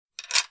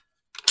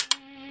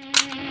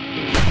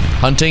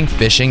Hunting,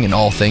 fishing, and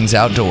all things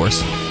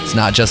outdoors. It's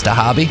not just a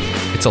hobby,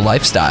 it's a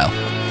lifestyle.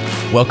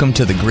 Welcome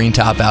to the Green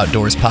Top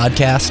Outdoors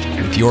podcast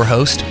with your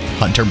host,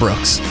 Hunter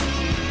Brooks.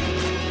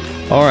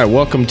 All right,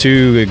 welcome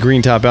to the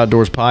Green Top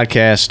Outdoors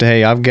podcast.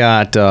 Hey, I've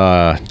got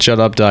Judd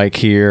Updyke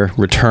here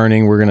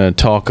returning. We're going to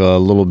talk a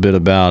little bit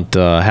about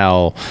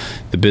how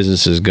the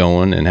business is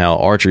going and how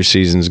archery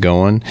season's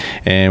going.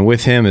 And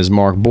with him is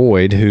Mark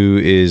Boyd, who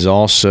is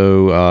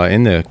also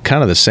in the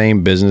kind of the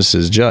same business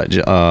as Judd.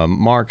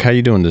 Mark, how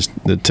you doing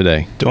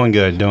today? Doing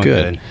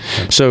good.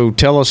 So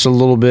tell us a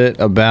little bit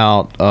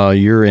about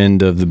your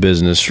end of the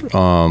business.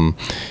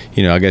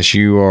 I guess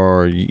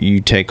you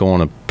take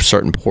on a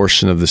certain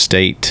portion of the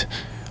state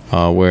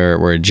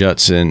where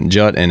Judd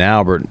and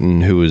Albert,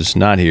 and who is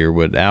not here,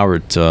 but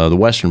Albert, the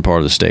western part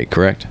of the state,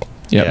 correct?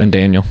 Yep, yeah. And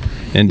Daniel.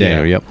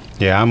 Yep.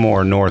 Yeah, I'm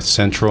more north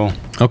central.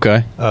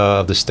 Okay.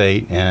 Of the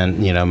state, and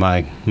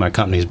my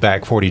company's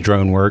Back 40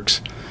 Drone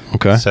Works.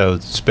 Okay. So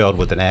it's spelled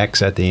with an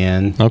X at the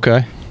end.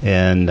 Okay.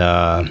 And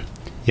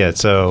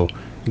so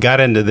got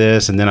into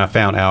this, and then I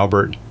found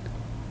Albert,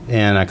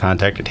 and I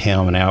contacted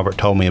him, and Albert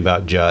told me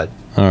about Judd.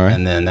 All right.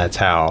 And then that's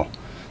how,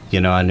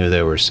 I knew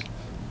there was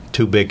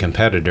two big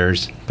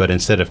competitors, but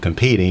instead of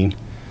competing,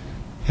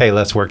 hey,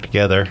 let's work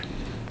together.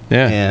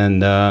 Yeah.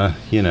 And,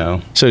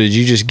 So did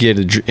you just get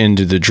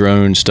into the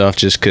drone stuff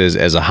just because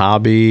as a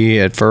hobby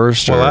at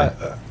first?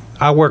 Well,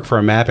 I work for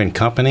a mapping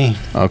company.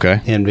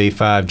 Okay.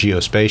 NV5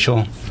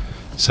 Geospatial.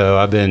 So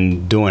I've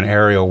been doing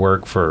aerial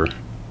work for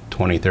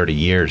 20, 30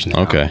 years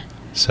now. Okay.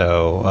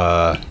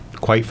 So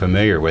quite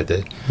familiar with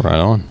it. Right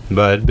on.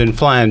 But been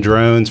flying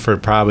drones for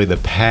probably the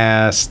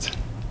past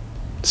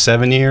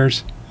 7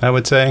 years, I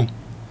would say.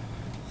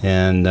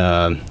 And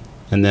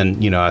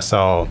then, I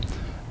saw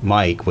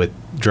Mike with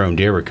drone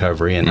deer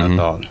recovery, and I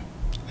thought,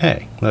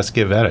 hey, let's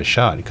give that a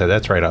shot, because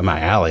that's right up my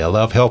alley. I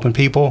love helping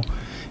people.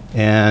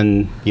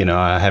 And,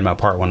 I had my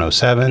Part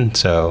 107,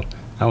 so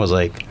I was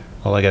like,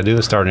 all I got to do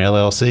is start an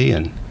LLC,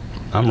 and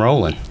I'm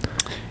rolling.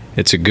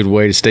 It's a good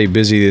way to stay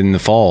busy in the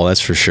fall, that's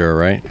for sure,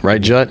 right?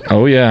 Right, Judd?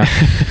 Oh, yeah.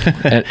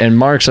 and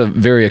Mark's a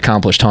very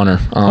accomplished hunter.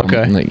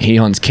 Okay. Like he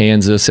hunts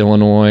Kansas,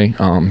 Illinois.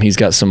 He's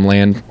got some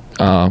land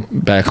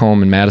back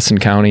home in Madison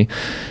County,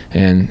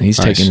 and he's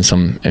taking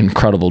some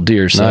incredible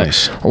deer. So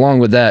along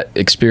with that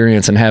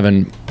experience and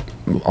having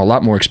a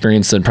lot more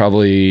experience than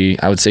probably,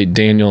 I would say,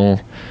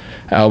 Daniel,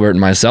 Albert, and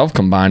myself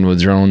combined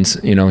with drones,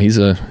 he's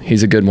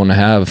a good one to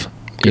have,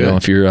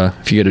 if you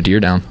get a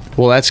deer down.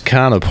 Well, that's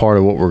kind of part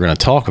of what we're going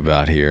to talk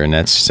about here, and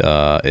that's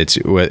it's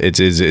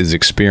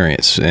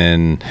experience,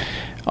 and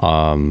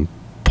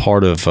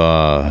part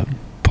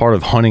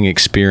of hunting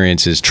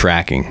experience is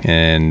tracking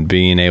and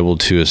being able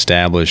to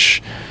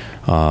establish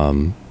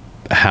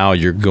how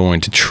you're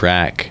going to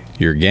track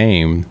your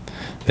game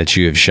that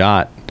you have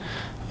shot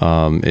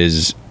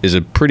is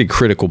a pretty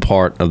critical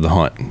part of the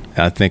hunt.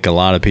 I think a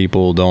lot of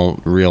people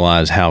don't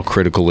realize how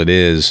critical it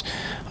is.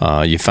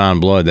 You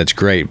find blood, that's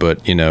great,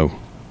 but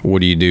what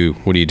do you do?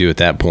 What do you do at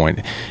that point?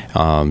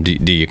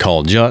 Do you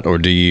call Judd, or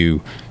do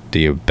you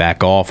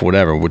back off,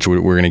 whatever, which we're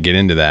going to get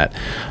into that,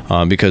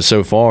 because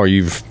so far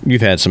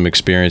you've had some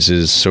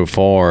experiences so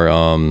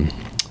far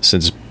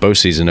since bow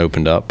season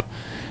opened up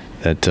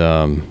that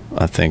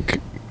I think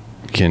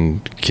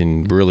can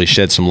really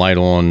shed some light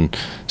on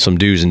some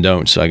do's and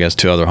don'ts, I guess,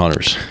 to other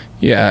hunters.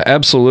 Yeah,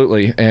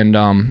 absolutely. And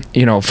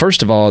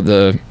first of all,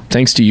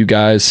 thanks to you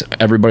guys,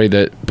 everybody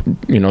that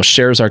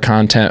shares our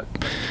content,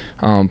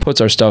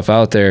 puts our stuff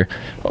out there.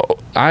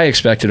 I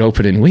expected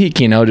opening week,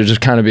 to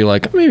just kind of be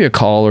like maybe a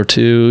call or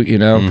two,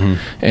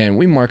 and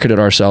we marketed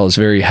ourselves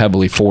very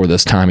heavily for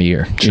this time of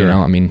year. Sure.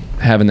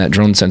 Having that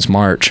drone since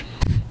March,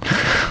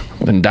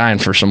 I've been dying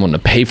for someone to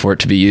pay for it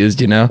to be used,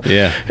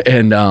 Yeah.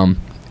 And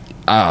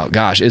oh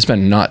gosh, it's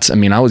been nuts.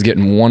 I was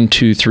getting 1,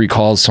 2, 3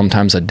 calls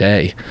sometimes a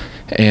day,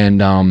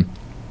 and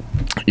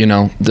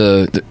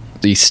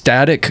the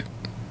static,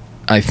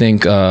 I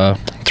think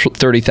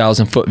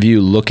 30,000 foot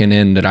view looking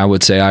in that I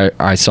would say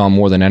I saw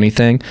more than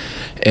anything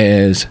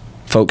is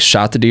folks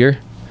shot the deer,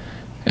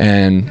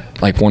 and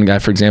like one guy,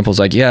 for example, is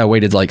like, I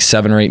waited like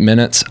 7 or 8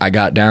 minutes. I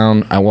got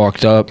down, I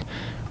walked up,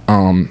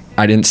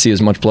 I didn't see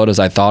as much blood as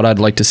I thought I'd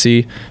like to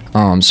see,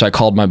 so I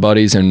called my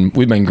buddies, and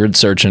we've been grid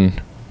searching,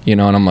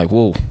 and I'm like,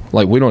 whoa,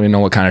 like we don't even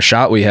know what kind of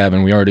shot we have,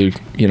 and we already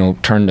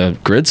turned to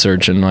grid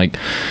search, and like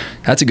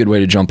that's a good way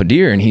to jump a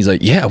deer. And he's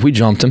like, yeah, we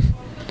jumped him.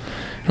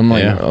 I'm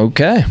like,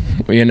 okay,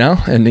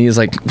 and he's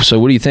like, so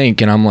what do you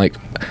think? And I'm like,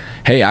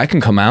 hey, I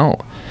can come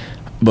out,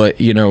 but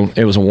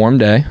it was a warm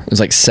day. It was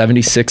like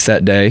 76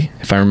 that day,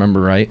 if I remember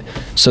right.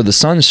 So the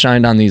sun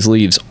shined on these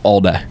leaves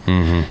all day.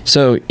 Mm-hmm.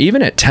 So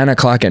even at 10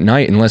 o'clock at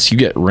night, unless you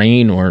get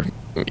rain or,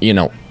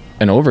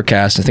 an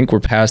overcast, I think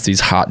we're past these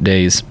hot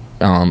days.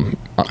 I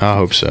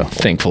hope so.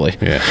 Thankfully.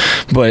 Yeah.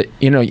 But,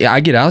 I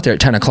get out there at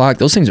 10 o'clock,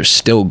 those things are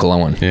still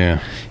glowing. Yeah.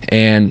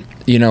 And,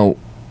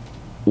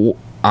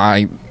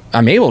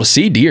 I'm able to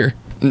see deer,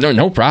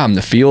 No problem.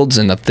 The fields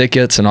and the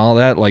thickets and all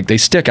that, like, they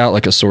stick out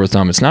like a sore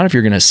thumb. It's not if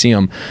you're going to see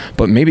them,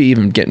 but maybe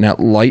even getting that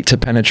light to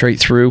penetrate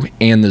through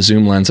and the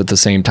zoom lens at the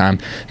same time.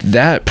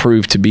 That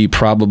proved to be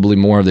probably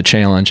more of the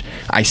challenge.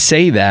 I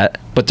say that,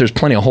 but there's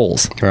plenty of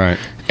holes. Right.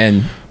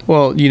 And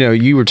well,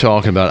 you were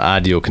talking about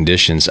ideal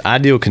conditions.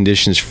 Ideal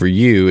conditions for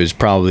you is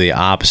probably the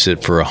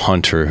opposite for a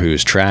hunter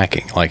who's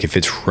tracking. Like if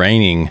it's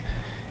raining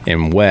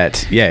and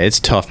wet, yeah, it's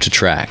tough to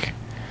track.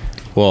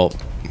 Well,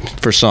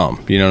 for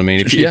some, you know what I mean?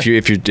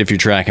 If you're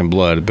tracking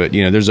blood, but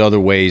there's other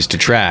ways to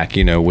track,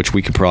 which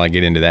we could probably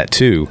get into that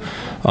too.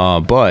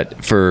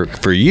 But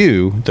for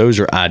you, those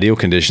are ideal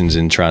conditions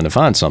in trying to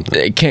find something.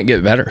 It can't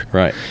get better.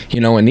 Right.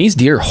 And these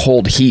deer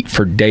hold heat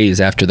for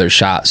days after they're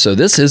shot. So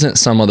this isn't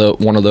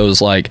one of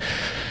those like,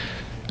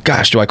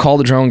 gosh, do I call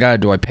the drone guy?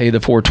 Do I pay the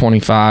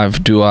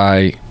 $425? Do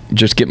I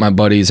just get my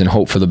buddies and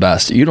hope for the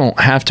best? You don't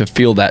have to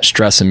feel that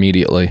stress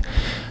immediately.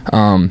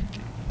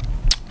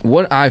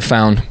 What I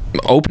found,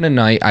 opening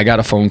night, I got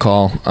a phone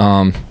call.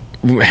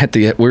 We were at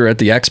the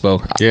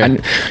expo. Yeah.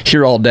 I'm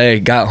here all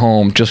day, got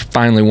home, just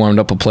finally warmed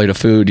up a plate of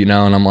food, and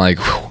I'm like,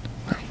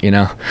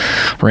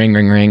 ring,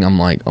 ring, ring. I'm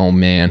like, oh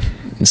man,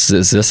 is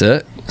this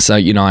it? So,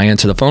 I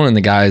answer the phone and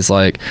the guy's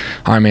like,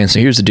 all right, man, so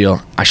here's the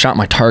deal. I shot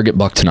my target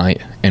buck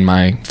tonight in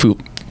my food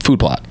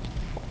plot.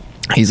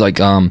 He's like,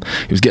 he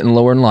was getting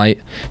lower in light,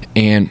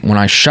 and when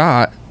I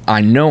shot, I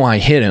know I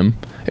hit him.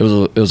 It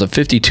was a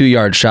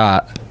 52-yard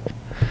shot.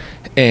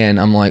 And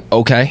I'm like,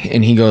 okay.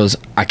 And he goes,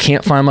 I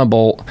can't find my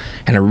bolt,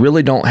 and I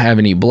really don't have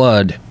any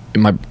blood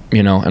in my,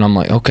 and I'm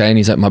like, okay. And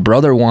he's like, my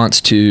brother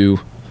wants to,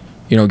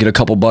 get a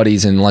couple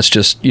buddies and let's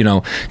just,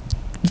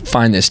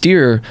 find this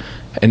deer.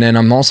 And then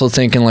I'm also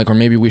thinking like, or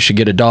maybe we should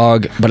get a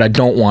dog, but I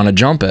don't want to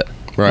jump it.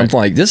 Right. I'm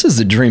like, this is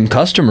the dream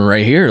customer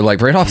right here, like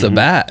right off the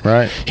bat.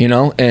 Right.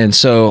 And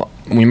so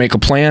we make a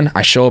plan.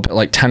 I show up at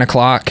like 10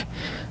 o'clock,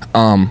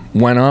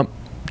 went up,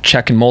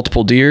 checking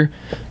multiple deer.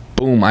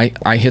 Boom, I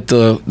hit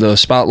the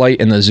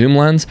spotlight and the zoom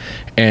lens,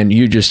 and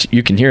you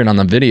can hear it on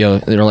the video.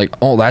 They're like,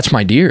 oh, that's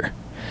my deer.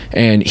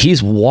 And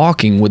he's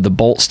walking with the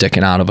bolt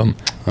sticking out of him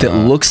that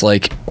looks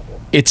like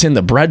it's in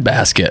the bread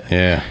basket.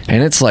 Yeah.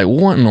 And it's like,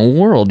 what in the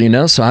world,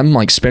 So I'm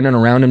like spinning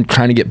around him,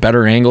 trying to get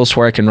better angles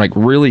where I can like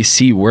really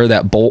see where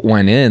that bolt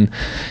went in,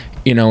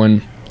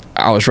 and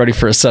I was ready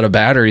for a set of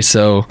batteries.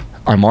 So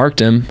I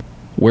marked him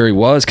where he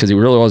was because he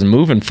really wasn't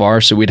moving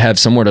far. So we'd have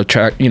somewhere to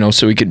track,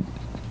 so we could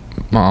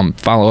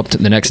follow up to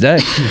the next day.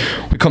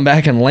 We come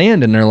back and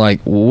land, and they're like,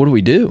 well, what do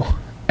we do?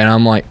 And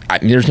I'm like,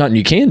 there's nothing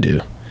you can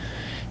do.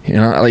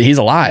 Like, he's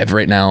alive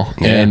right now.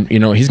 Yeah. And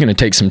he's going to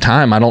take some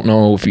time. I don't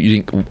know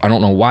I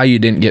don't know why you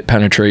didn't get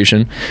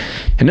penetration.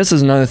 And this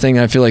is another thing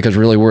I feel like is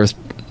really worth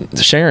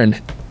sharing.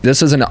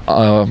 This is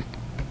a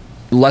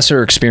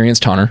lesser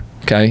experienced hunter.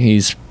 Okay,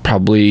 he's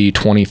probably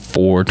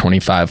 24,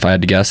 25 if I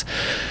had to guess.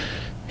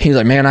 He's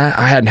like, man,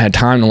 I hadn't had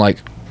time to like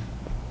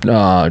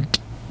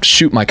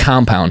shoot my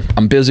compound.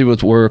 I'm busy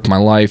with work, my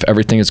life,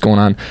 everything that's going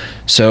on.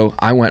 So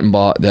I went and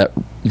bought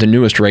the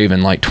newest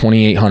Raven, like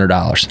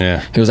 $2,800.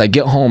 Yeah. He was like,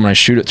 get home and I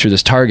shoot it through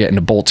this target and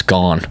the bolt's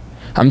gone.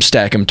 I'm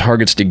stacking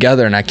targets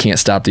together and I can't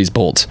stop these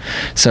bolts.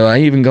 So I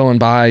even go and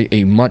buy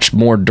a much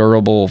more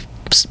durable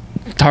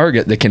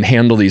target that can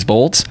handle these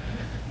bolts.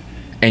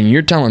 And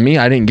you're telling me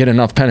I didn't get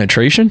enough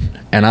penetration?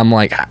 And I'm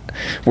like,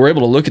 we're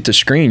able to look at the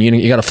screen.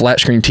 You got a flat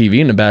screen TV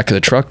in the back of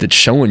the truck that's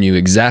showing you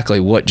exactly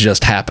what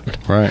just happened.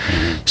 Right.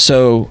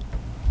 So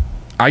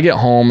I get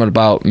home at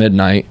about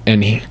midnight,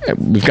 and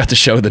we've got the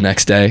show the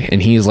next day,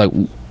 and he's like,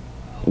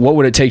 what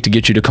would it take to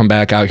get you to come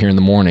back out here in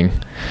the morning?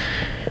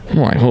 I'm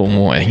like, oh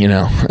boy,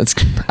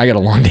 I got a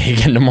long day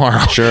again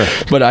tomorrow. Sure.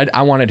 But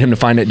I wanted him to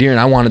find that deer,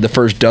 and I wanted the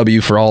first W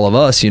for all of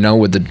us,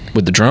 with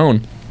the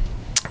drone.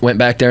 Went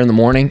back there in the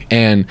morning,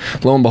 and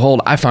lo and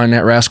behold, I find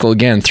that rascal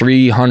again,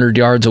 300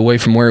 yards away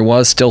from where he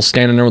was, still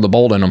standing there with a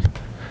bolt in him.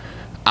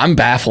 I'm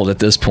baffled at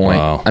this point.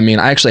 Wow. I mean,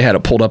 I actually had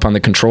it pulled up on the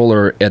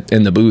controller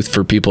in the booth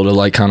for people to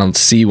like kind of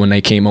see when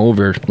they came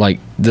over, like,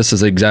 this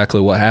is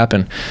exactly what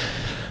happened.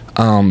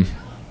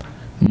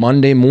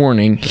 Monday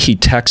morning, he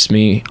texts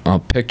me a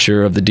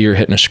picture of the deer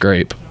hitting a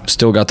scrape.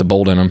 Still got the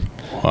bolt in him.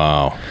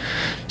 Wow.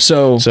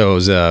 So it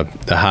was the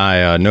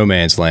high no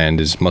man's land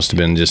must have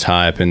been just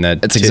high up in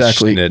that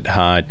that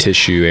high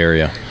tissue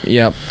area.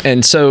 Yeah,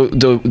 and so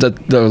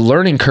the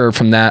learning curve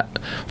from that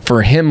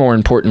for him, more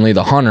importantly,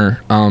 the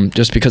hunter,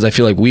 just because I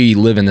feel like we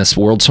live in this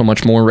world so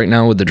much more right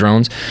now with the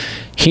drones,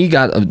 he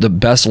got the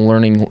best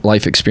learning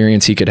life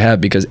experience he could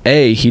have because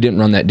A, he didn't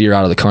run that deer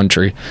out of the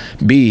country.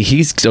 B,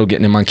 he's still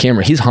getting him on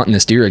camera. He's hunting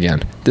this deer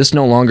again. This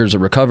no longer is a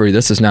recovery.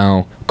 This is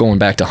now going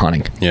back to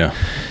hunting. Yeah.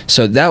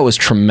 So that was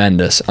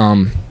tremendous.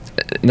 And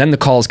then the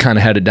calls kind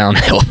of headed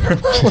downhill for a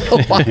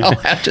little while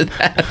after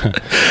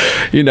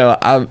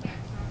that.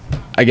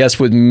 I guess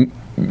with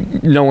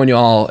knowing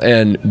y'all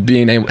and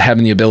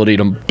having the ability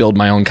to build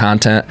my own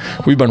content,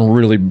 we've been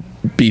really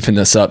beefing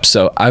this up.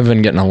 So I've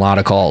been getting a lot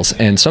of calls,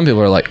 and some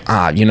people are like,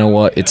 you know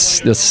what?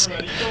 This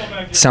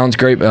sounds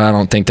great, but I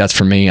don't think that's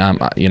for me.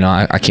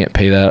 I can't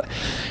pay that.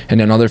 And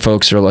then other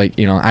folks are like,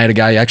 I had a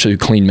guy actually who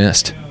clean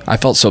missed. I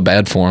felt so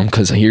bad for him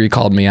because here he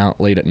called me out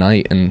late at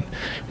night, and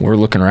we're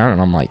looking around,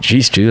 and I'm like,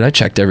 geez, dude, I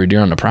checked every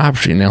deer on the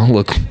property, and they all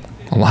look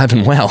alive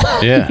and well.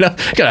 Yeah.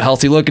 Got a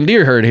healthy looking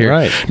deer herd here.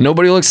 Right.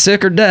 Nobody looks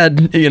sick or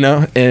dead,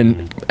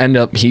 and end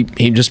up he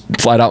just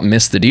flat out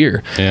missed the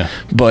deer. Yeah.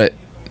 But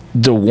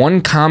the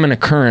one common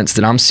occurrence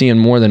that I'm seeing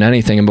more than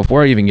anything, and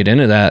before I even get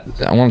into that,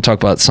 I want to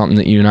talk about something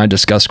that you and I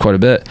discussed quite a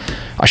bit.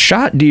 A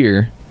shot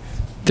deer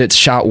that's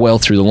shot well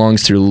through the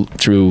lungs, through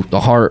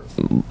the heart,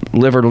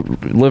 liver,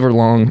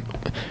 lung.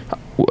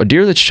 A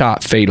deer that's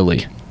shot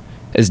fatally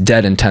is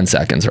dead in 10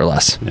 seconds or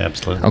less.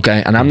 Absolutely.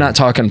 Okay, and I'm not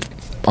talking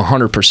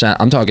 100%.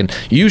 I'm talking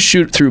you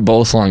shoot through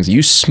both lungs,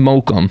 you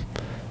smoke them,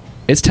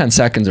 it's 10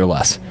 seconds or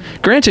less.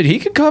 Granted, he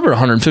could cover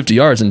 150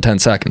 yards in 10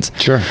 seconds.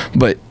 Sure.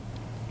 But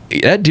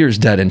that deer's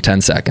dead in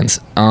 10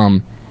 seconds.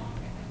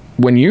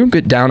 When you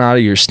get down out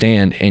of your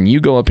stand and you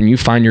go up and you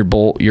find your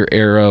bolt, your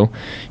arrow,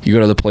 you go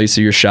to the place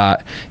of your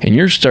shot, and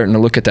you're starting to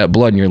look at that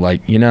blood and you're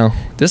like,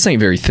 this ain't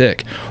very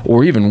thick.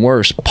 Or even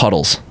worse,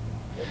 puddles.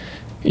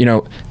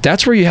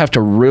 That's where you have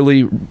to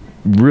really,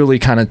 really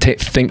kind of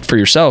think for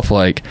yourself,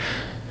 like,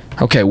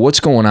 okay,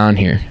 what's going on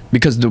here?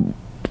 Because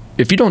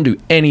if you don't do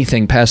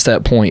anything past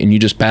that point and you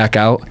just back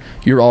out,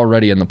 you're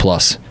already in the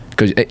plus.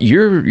 Because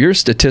your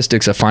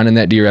statistics of finding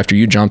that deer after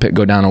you jump it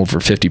go down over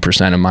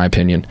 50%, in my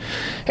opinion.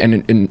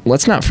 And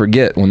let's not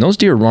forget, when those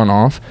deer run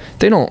off,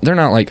 they're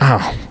not like,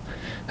 oh,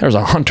 there's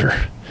a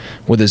hunter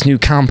with his new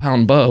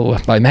compound bow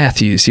by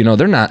Matthews.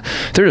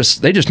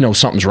 They just know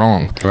something's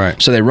wrong. Right.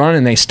 So they run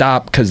and they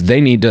stop because they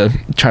need to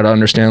try to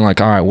understand,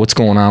 like, all right, what's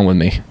going on with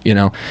me?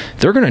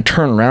 They're going to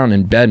turn around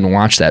in bed and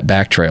watch that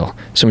back trail.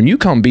 So when you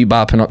come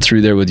bebopping up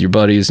through there with your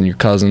buddies and your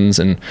cousins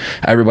and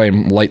everybody,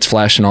 lights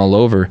flashing all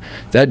over,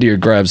 that deer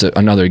grabs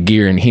another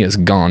gear and he is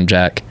gone,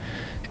 Jack.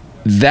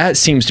 That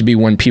seems to be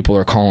when people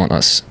are calling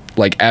us.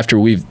 Like,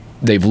 after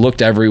they've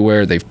looked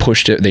everywhere, they've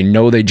pushed it, they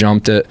know they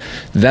jumped it,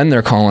 then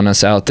they're calling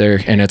us out there,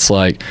 and it's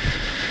like,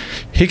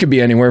 he could be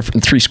anywhere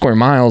from 3 square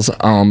miles,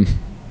 and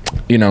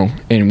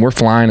we're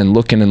flying and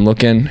looking,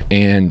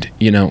 and,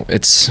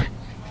 it's,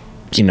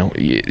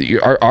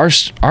 our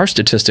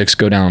statistics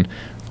go down.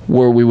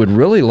 Where we would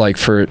really like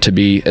for it to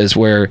be is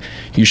where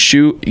you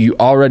shoot, you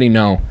already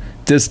know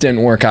this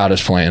didn't work out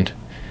as planned.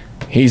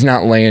 He's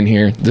not laying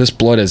here. This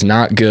blood is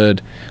not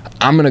good.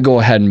 I'm going to go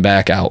ahead and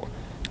back out.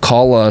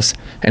 Call us,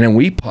 and then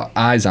we put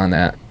eyes on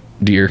that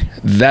deer.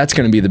 That's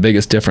going to be the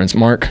biggest difference.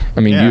 Mark,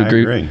 do you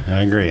agree?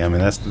 I agree.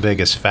 That's the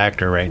biggest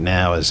factor right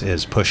now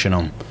is pushing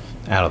them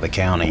out of the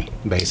county,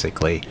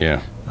 basically.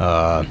 Yeah.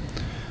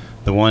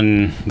 The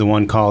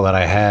one call that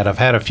I've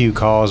had a few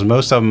calls.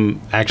 Most of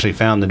them actually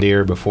found the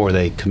deer before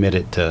they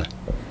committed to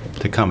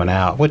coming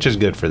out, which is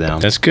good for them.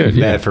 That's good.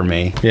 Bad for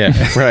me. Yeah,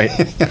 right.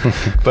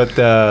 But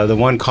the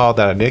one call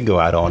that I did go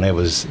out on, it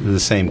was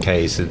the same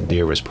case. The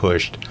deer was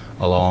pushed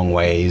a long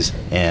ways,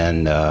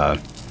 and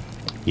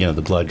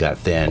the blood got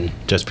thin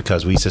just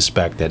because we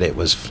suspect that it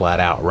was flat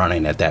out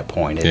running at that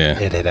point.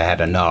 It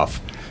had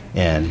enough,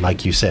 and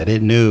like you said,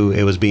 it knew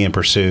it was being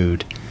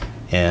pursued,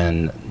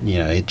 and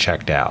it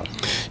checked out.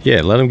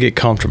 Yeah, let them get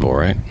comfortable,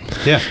 right?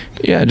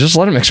 Yeah, just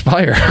let him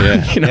expire.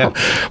 Yeah.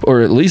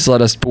 Or at least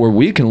let us, where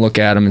we can look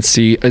at him and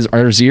see,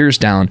 are his ears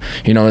down?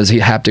 Is he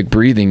haptic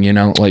breathing?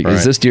 Like, right.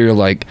 Is this deer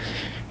like,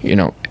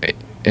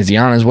 is he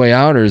on his way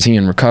out, or is he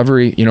in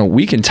recovery?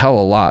 We can tell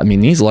a lot.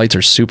 These lights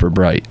are super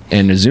bright,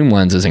 and the zoom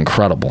lens is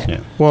incredible.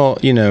 Yeah. Well,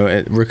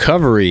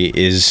 recovery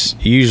is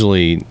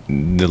usually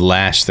the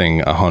last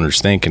thing a hunter's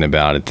thinking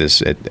about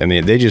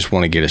they just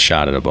want to get a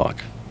shot at a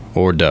buck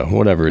or doe,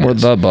 whatever it is. Or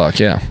the buck,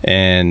 yeah.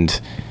 And,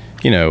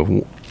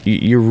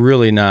 you're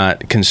really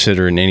not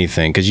considering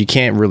anything, because you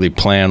can't really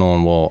plan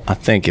on, well, I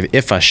think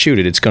if I shoot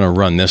it, it's going to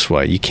run this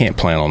way. You can't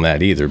plan on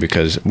that either,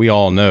 because we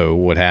all know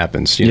what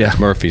happens. It's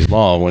Murphy's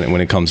Law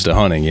when it comes to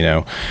hunting,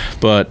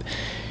 But,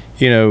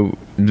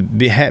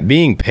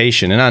 being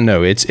patient, and I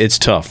know it's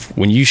tough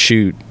when you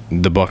shoot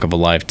the buck of a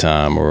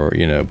lifetime, or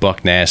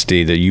buck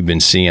nasty that you've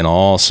been seeing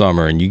all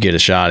summer, and you get a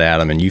shot at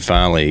them, and you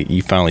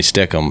finally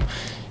stick them.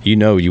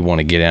 You want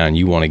to get out and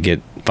you want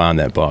to find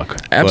that buck.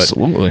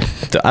 Absolutely.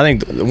 But I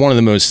think one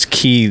of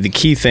the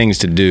key things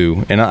to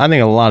do, and I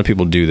think a lot of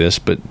people do this,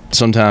 but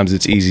sometimes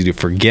it's easy to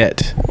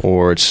forget,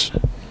 or it's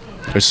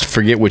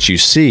forget what you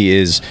see,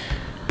 is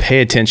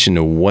pay attention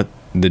to what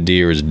the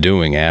deer is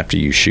doing after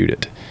you shoot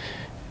it.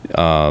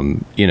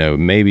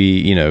 Maybe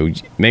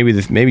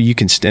you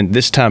can stand.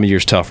 This time of year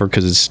is tougher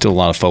because it's still a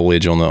lot of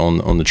foliage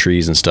on the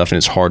trees and stuff, and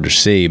it's hard to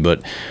see.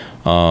 But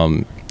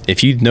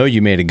if you know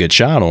you made a good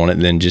shot on it,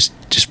 then just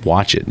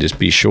watch it. Just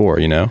be sure,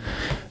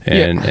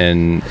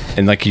 And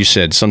like you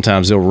said,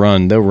 sometimes they'll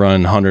run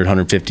 100,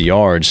 150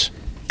 yards,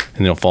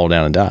 and they'll fall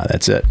down and die.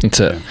 That's it.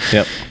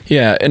 Yep.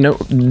 Yeah, and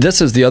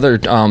this is the other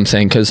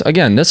thing, because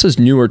again, this is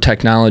newer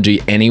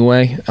technology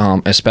anyway,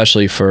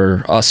 especially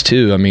for us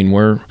too.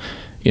 We're,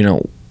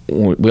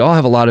 we all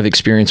have a lot of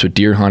experience with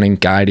deer hunting,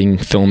 guiding,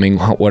 filming,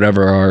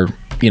 whatever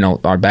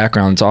our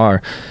backgrounds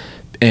are,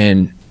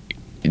 and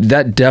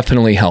that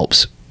definitely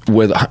helps.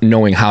 with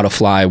knowing how to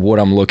fly, what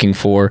I'm looking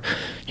for,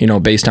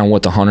 based on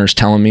what the hunter's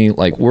telling me.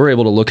 Like, we're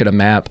able to look at a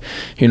map,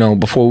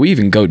 before we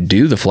even go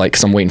do the flight,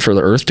 because I'm waiting for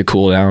the earth to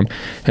cool down,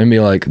 and be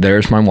like,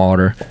 there's my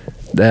water.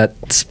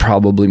 That's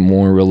probably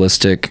more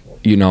realistic,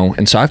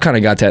 and so I've kind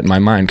of got that in my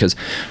mind, because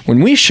when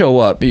we show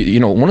up,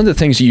 one of the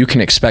things you can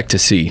expect to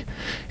see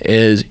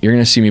is you're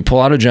going to see me pull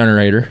out a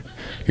generator,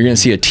 you're going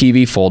to see a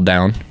TV fold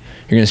down,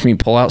 you're going to see me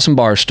pull out some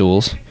bar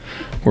stools,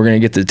 we're going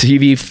to get the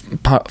TV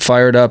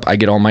fired up, I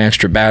get all my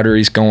extra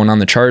batteries going on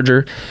the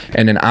charger,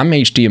 and then I'm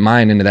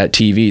HDMIing into that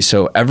TV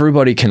so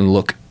everybody can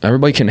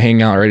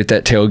hang out right at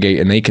that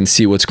tailgate and they can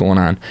see what's going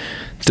on.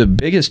 The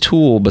biggest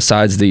tool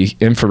besides the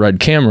infrared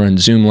camera and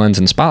zoom lens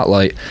and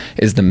spotlight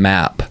is the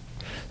map.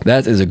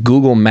 That is a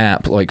Google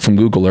map, like from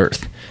Google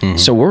Earth. Mm-hmm.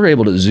 So we're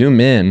able to zoom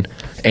in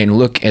and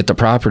look at the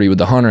property with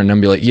the hunter and then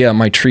be like, yeah,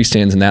 my tree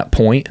stands in that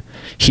point.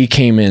 He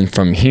came in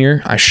from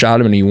here. I shot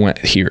him and he went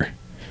here.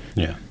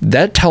 Yeah.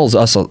 That tells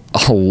us a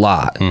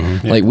lot.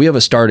 Mm-hmm. Like, we have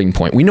a starting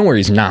point. We know where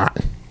he's not.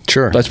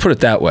 Sure. Let's put it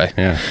that way.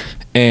 Yeah.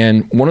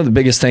 And one of the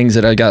biggest things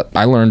that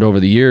I learned over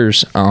the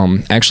years,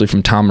 actually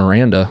from Tom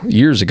Miranda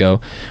years ago,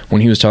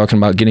 when he was talking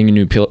about getting a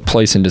new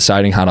place and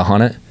deciding how to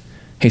hunt it,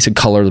 he said,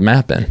 color the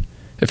map in.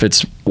 If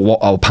it's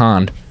a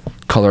pond,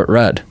 color it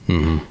red.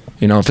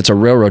 Mm-hmm. If it's a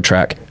railroad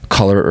track,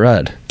 color it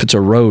red. If it's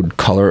a road,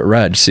 color it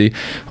red. See,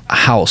 a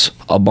house,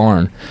 a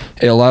barn.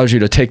 It allows you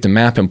to take the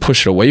map and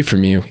push it away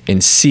from you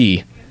and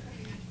see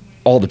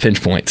all the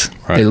pinch points.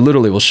 Right. They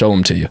literally will show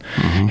them to you.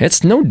 Mm-hmm.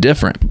 It's no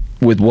different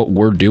with what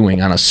we're doing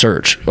on a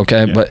search,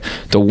 okay? Yeah. But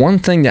the one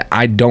thing that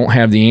I don't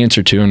have the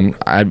answer to, and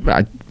I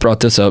brought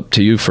this up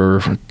to you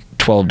for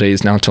 12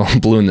 days now until I'm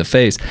blue in the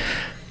face.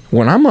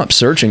 When I'm up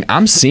searching,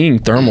 I'm seeing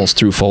thermals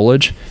through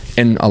foliage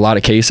in a lot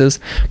of cases,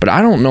 but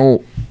I don't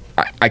know,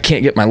 I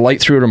can't get my light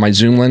through it or my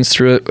zoom lens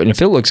through it, and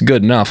if it looks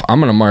good enough,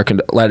 I'm going to mark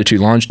latitude,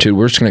 longitude.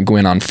 We're just going to go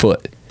in on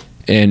foot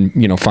and,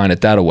 find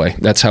it that way.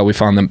 That's how we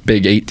found the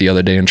big 8 the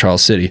other day in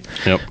Charles City.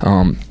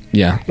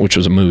 Yep. Which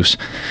was a moose.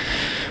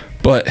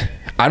 But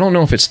I don't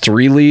know if it's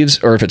 3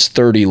 leaves or if it's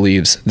 30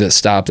 leaves that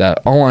stop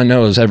that. All I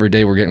know is every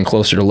day we're getting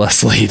closer to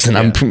less leaves, and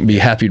I'm be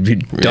happy to be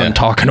done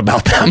talking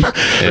about them.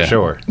 For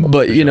sure.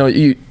 But,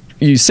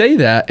 you say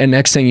that, and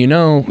next thing you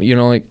know,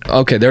 like,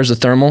 okay, there's a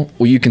thermal.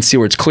 Well, you can see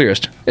where it's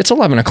clearest. It's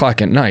 11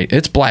 o'clock at night.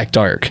 It's black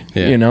dark,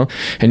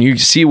 and you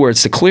see where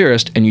it's the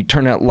clearest, and you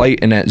turn that light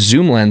and that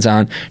zoom lens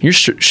on. You're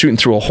shooting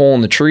through a hole in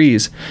the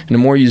trees, and the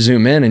more you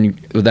zoom in and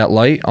with that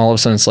light, all of a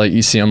sudden it's like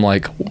you see them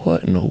like,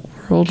 what in the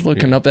world?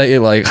 Looking up at you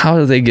like, how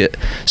do they get?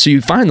 So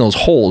you find those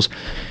holes.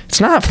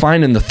 It's not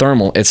finding the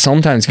thermal. It's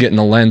sometimes getting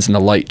the lens and the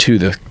light to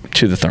the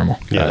thermal.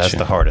 Yeah, that's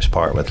the hardest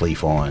part with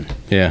leaf on.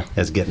 Yeah,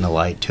 is getting the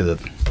light to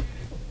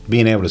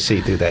being able to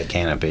see through that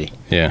canopy.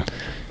 Yeah.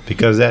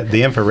 Because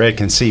the infrared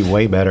can see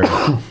way better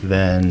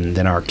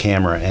than our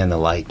camera and the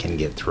light can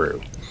get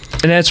through.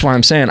 And that's why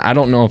I'm saying I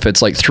don't know if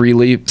it's like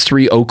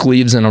 3 oak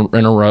leaves in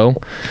a row,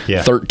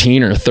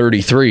 13 or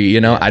 33.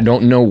 I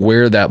don't know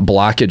where that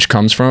blockage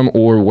comes from,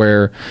 or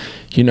where,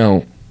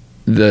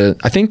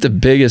 I think the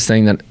biggest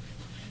thing that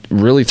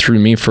really threw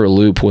me for a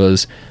loop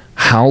was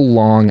how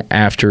long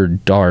after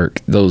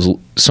dark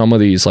some of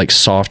these like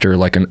softer,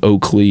 like an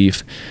oak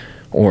leaf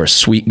or a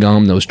sweet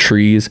gum, those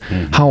trees,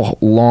 how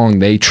long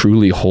they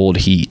truly hold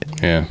heat.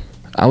 Yeah.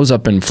 I was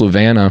up in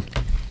Fluvanna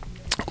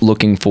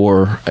looking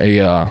for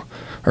a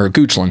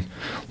Goochland,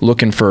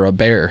 looking for a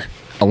bear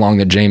along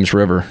the James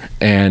River,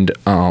 and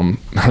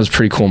that was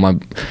pretty cool.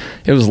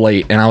 It was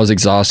late and I was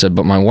exhausted,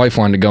 but my wife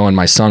wanted to go and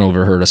my son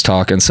overheard us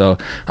talking, so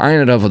I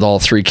ended up with all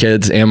 3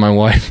 kids and my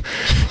wife.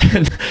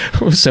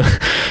 So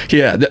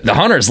yeah, the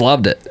hunters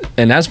loved it,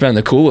 and that's been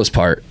the coolest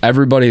part.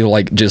 Everybody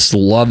like just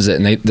loves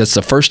it, and that's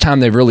the first time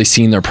they've really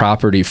seen their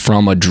property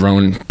from a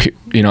drone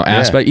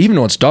aspect, even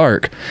though it's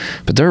dark,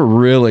 but they're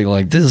really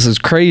like, this is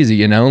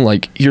crazy,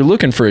 like you're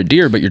looking for a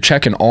deer but you're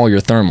checking all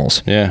your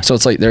thermals. Yeah. So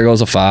it's like, there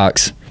goes a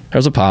fox,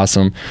 there's a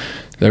possum,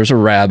 there's a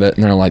rabbit,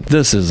 and they're like,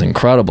 this is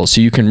incredible.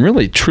 So you can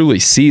really truly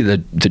see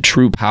the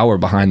true power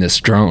behind this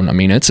drone. I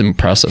mean, it's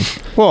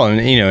impressive. Well,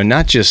 and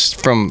not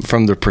just from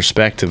the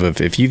perspective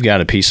of, if you've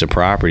got a piece of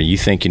property, you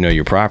think you know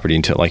your property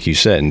until, like you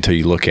said, until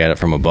you look at it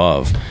from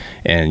above.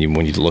 And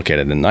when you look at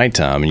it at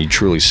nighttime and you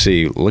truly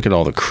see, look at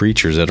all the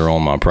creatures that are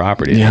on my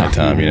property at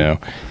nighttime,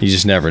 you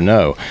just never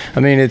know.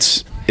 I mean,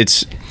 it's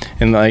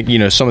and like,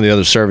 some of the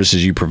other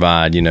services you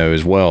provide,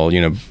 as well,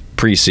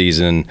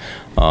 pre-season,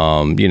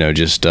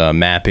 just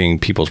mapping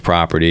people's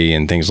property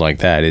and things like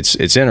that.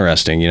 It's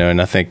interesting,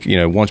 and I think,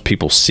 once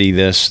people see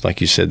this,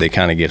 like you said, they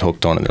kind of get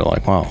hooked on it. They're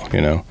like, wow,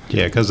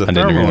 Yeah, because the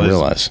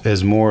thermal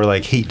is more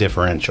like heat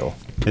differential.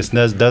 It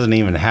doesn't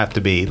even have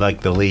to be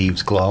like the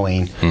leaves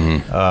glowing.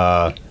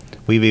 Mm-hmm.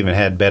 We've even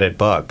had bedded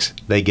bucks.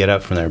 They get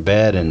up from their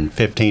bed, and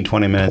 15,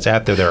 20 minutes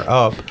after they're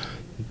up,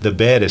 the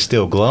bed is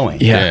still glowing.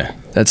 Yeah.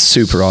 That's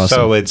super awesome.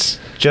 So it's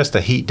just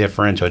a heat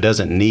differential. It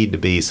doesn't need to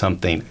be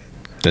something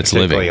that's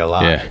living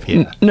alive.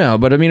 Yeah. No,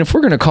 but I mean, if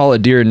we're going to call a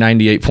deer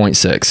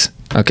 98.6,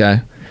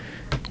 okay,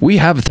 we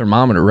have a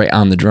thermometer right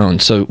on the drone.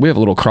 So we have a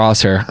little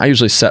crosshair. I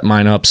usually set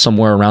mine up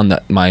somewhere around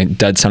my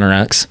dead center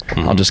X.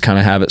 I'll just kind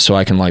of have it so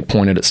I can like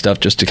point it at stuff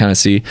just to kind of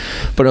see.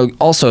 But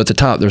also at the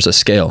top, there's a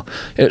scale.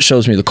 It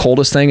shows me the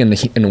coldest thing and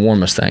the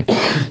warmest thing.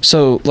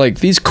 So like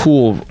these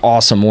cool,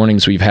 awesome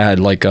mornings we've had,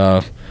 like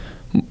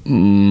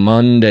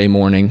Monday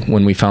morning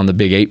when we found the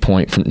big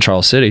 8-point from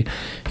Charles City,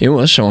 it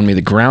was showing me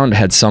the ground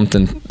had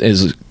something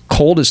as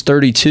cold as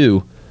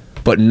 32,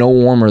 but no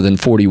warmer than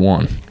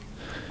 41.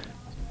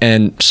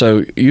 And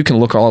so you can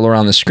look all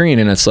around the screen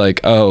and it's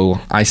like,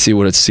 oh, I see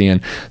what it's seeing.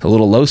 The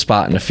little low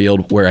spot in the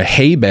field where a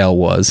hay bale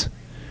was,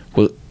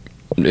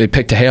 it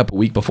picked a hay up a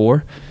week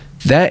before.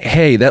 That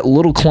hay, that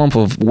little clump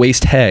of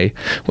waste hay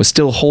was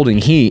still holding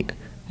heat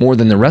more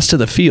than the rest of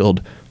the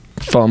field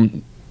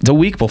from the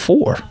week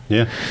before.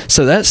 Yeah.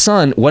 So that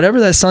sun, whatever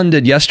that sun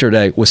did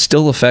yesterday was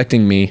still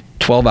affecting me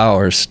 12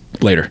 hours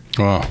later.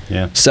 Wow.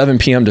 Yeah. 7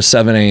 p.m. to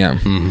 7 a.m.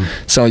 Mm-hmm.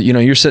 So,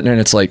 you're sitting there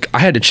and it's like, I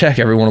had to check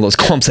every one of those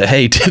clumps of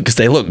hay too, because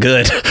they look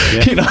good.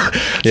 Yeah.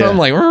 So I'm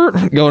like,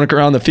 going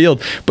around the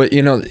field. But,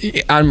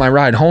 on my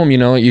ride home,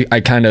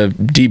 I kind of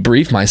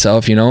debrief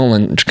myself,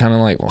 and kind of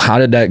like, well, how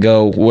did that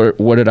go?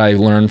 What did I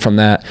learn from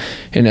that?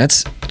 And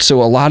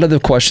so a lot of the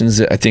questions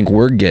that I think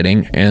we're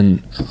getting,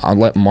 and I'll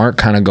let Mark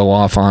kind of go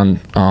off on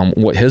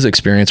what his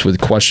experience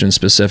with questions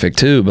specific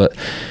too, but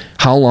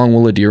how long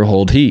will a deer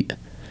hold heat?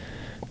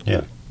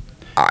 Yeah.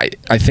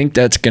 I think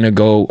that's going to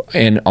go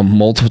in a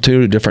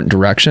multitude of different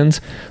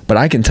directions, but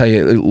I can tell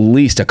you at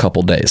least a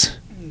couple days.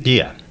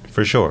 Yeah,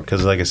 for sure.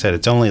 Because like I said,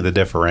 it's only the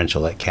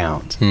differential that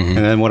counts. Mm-hmm. And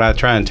then what I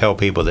try and tell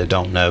people that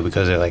don't know,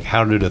 because they're like,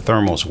 how do the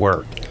thermals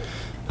work?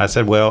 I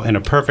said, well, in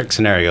a perfect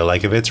scenario,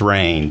 like if it's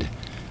rained,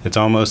 it's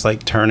almost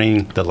like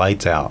turning the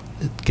lights out.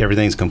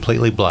 Everything's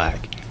completely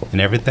black, and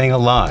everything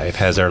alive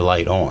has their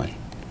light on.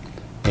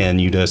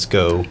 And you just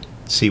go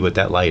see what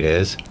that light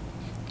is.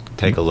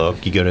 Take a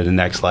look. You go to the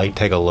next light,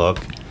 take a look,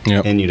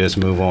 and you just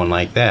move on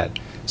like that.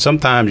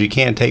 Sometimes you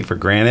can't take for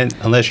granted,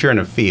 unless you're in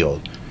a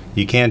field,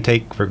 you can't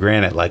take for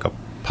granted like a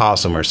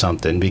possum or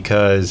something,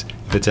 because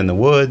if it's in the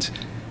woods,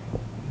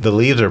 the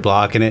leaves are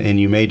blocking it, and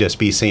you may just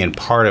be seeing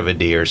part of a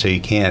deer, so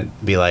you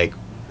can't be like,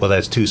 well,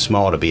 that's too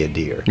small to be a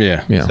deer.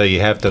 Yeah. So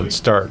you have to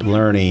start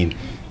learning.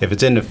 If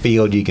it's in the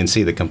field, you can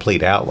see the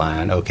complete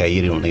outline. Okay,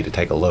 you don't need to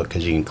take a look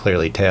because you can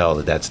clearly tell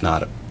that that's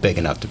not big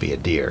enough to be a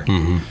deer.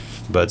 Mm-hmm.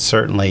 But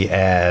certainly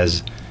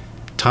as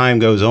time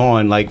goes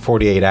on, like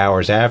 48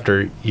 hours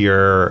after,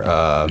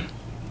 the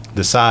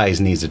size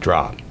needs to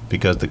drop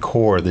because the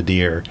core of the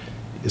deer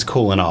is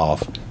cooling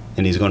off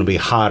and he's going to be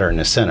hotter in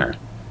the center.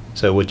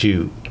 So what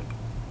you'd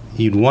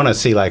want to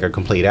see like a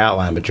complete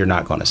outline, but you're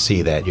not going to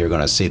see that. You're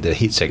going to see the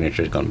heat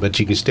signature is going, but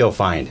you can still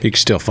find it. You can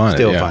still find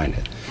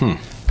it.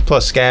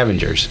 Plus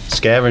scavengers.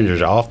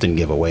 Scavengers often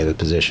give away the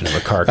position of a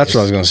carcass. That's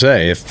what I was going to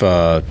say. If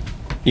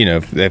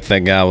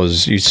that guy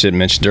you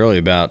mentioned earlier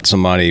about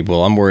somebody,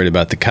 well, I'm worried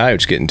about the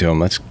coyotes getting to him.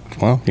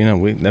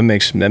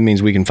 That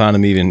means we can find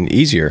them even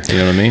easier. You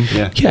know what I mean?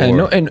 Yeah.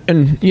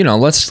 Yeah.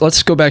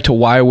 Let's go back to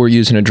why we're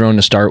using a drone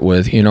to start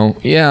with.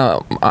 Yeah,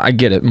 I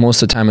get it.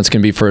 Most of the time it's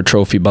going to be for a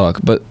trophy buck,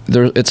 but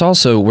it's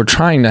also, we're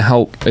trying to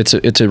help.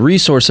 It's a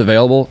resource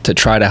available to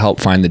try to help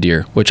find the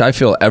deer, which I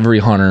feel every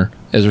hunter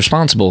is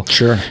responsible.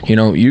 Sure.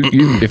 You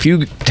if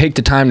you take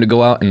the time to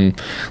go out and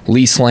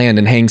lease land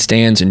and hang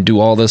stands and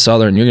do all this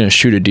other, and you're going to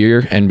shoot a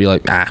deer and be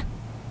like,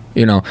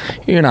 you're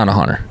not a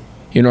hunter.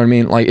 You know what I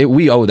mean? Like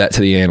we owe that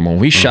to the animal.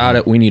 We shot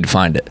it. We need to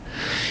find it.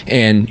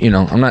 And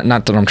I'm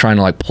not that I'm trying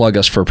to like plug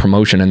us for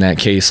promotion in that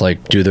case.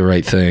 Like do the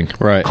right thing.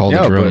 Right. Call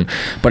the drone.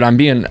 But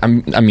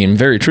I'm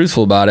very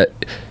truthful about it.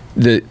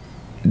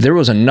 There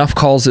was enough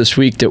calls this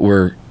week that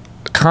were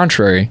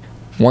contrary.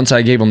 Once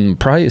I gave them the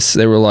price,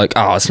 they were like,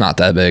 "Oh, it's not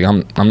that big.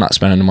 I'm not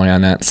spending the money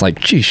on that." It's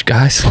like, "Geez,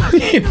 guys,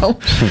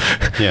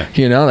 Yeah.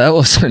 That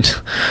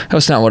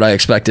was not what I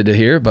expected to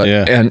hear." But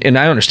and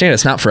I understand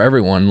it's not for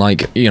everyone.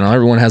 Like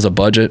everyone has a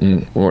budget,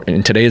 and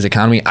in today's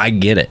economy, I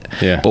get it.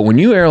 Yeah. But when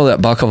you arrow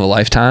that buck of a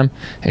lifetime,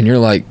 and you're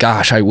like,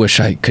 "Gosh, I wish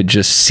I could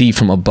just see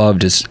from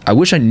above. I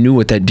wish I knew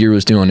what that deer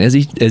was doing. Is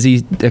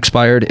he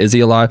expired? Is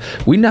he alive?"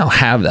 We now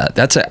have that.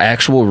 That's an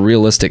actual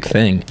realistic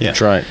thing. Yeah. That's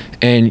right.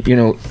 And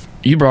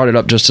you brought it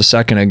up just a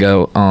second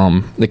ago,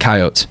 the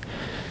coyotes.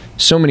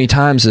 So many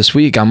times this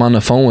week, I'm on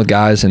the phone with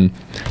guys, and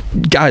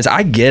guys,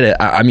 I get it.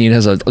 I mean,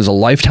 as a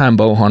lifetime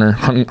bow hunter,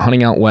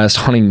 hunting out west,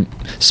 hunting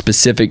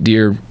specific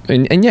deer,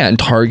 and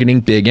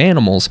targeting big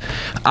animals,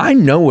 I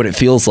know what it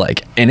feels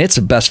like, and it's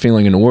the best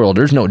feeling in the world.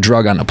 There's no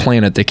drug on the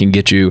planet that can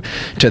get you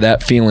to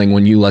that feeling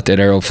when you let that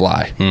arrow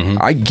fly. Mm-hmm.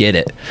 I get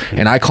it,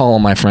 and I call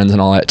on my friends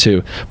and all that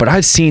too. But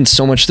I've seen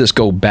so much of this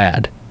go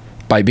bad.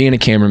 By being a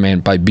cameraman,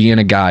 by being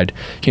a guide.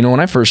 When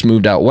I first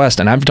moved out west,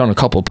 and I've done a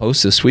couple of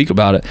posts this week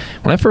about it,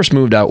 when I first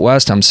moved out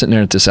west, I'm sitting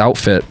there at this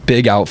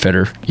big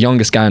outfitter,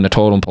 youngest guy in the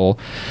totem pole,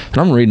 and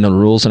I'm reading the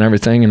rules and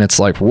everything, and it's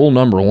like, rule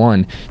number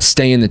 1,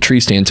 stay in the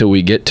tree stand until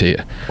we get to you.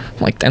 I'm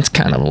like, that's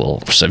kind of a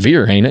little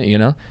severe, ain't it?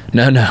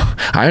 No.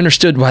 I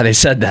understood why they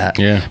said that.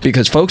 Yeah.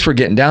 Because folks were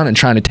getting down and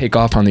trying to take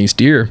off on these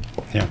deer.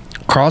 Yeah.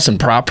 crossing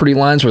property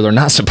lines where they're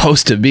not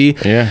supposed to be.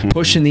 Yeah.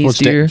 Pushing these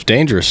deer. It's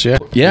dangerous. Yeah.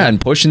 Yeah, and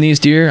pushing these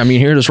deer. I mean,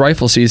 here it is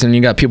rifle season.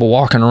 You got people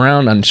walking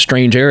around on a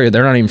strange area.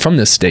 They're not even from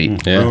this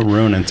state. Yeah.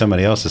 Ruining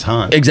somebody else's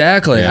hunt.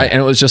 Exactly. Yeah.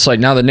 And it was just like,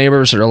 now the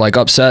neighbors are like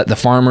upset. The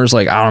farmers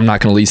like, oh, I'm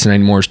not going to lease it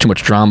anymore. There's too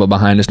much drama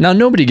behind us. Now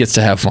nobody gets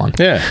to have fun.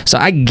 Yeah. So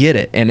I get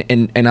it.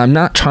 And I'm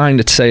not trying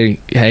to say,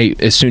 hey,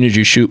 as soon as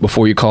you shoot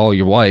before you call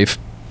your wife,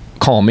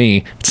 call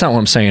me. It's not what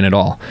I'm saying at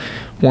all.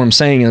 What I'm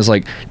saying is,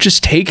 like,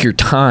 just take your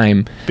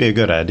time. Be a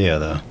good idea,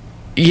 though.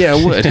 Yeah,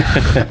 it would.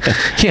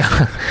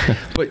 Yeah.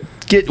 But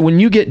when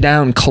you get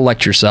down,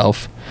 collect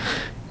yourself,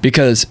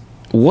 because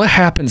what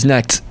happens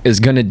next is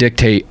going to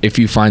dictate if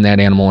you find that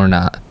animal or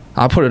not.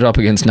 I'll put it up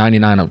against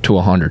 99 up to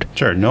 100.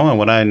 Sure. Knowing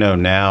what I know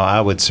now, I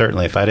would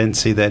certainly, if I didn't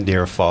see that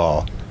deer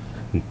fall,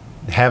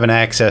 having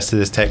access to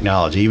this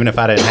technology, even if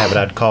I didn't have it,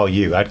 I'd call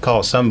you. I'd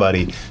call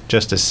somebody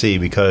just to see,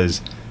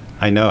 because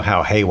I know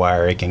how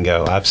haywire it can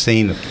go. I've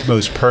seen the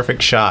most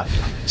perfect shot,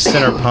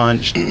 center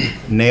punch,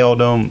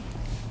 nailed them,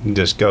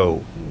 just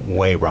go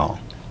way wrong.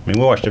 I mean,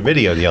 we watched a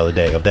video the other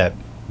day of that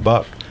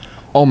buck.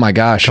 Oh my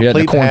gosh, yeah,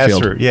 the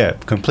cornfield. Yeah,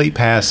 complete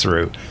pass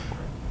through.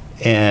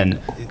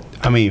 And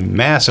I mean,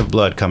 massive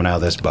blood coming out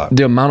of this buck.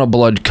 The amount of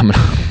blood coming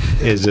out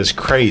is just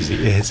crazy.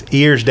 His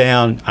ears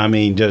down. I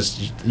mean,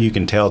 just you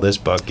can tell this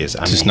buck is.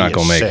 Just not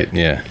gonna make it.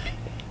 Yeah.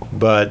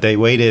 But they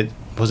waited.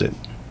 Was it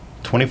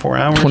 24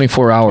 hours?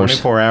 24 hours.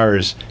 24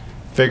 hours,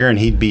 figuring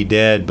he'd be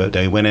dead, but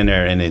they went in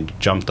there and it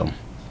jumped him.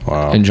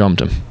 Wow. And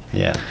jumped him.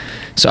 Yeah.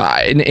 So,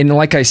 and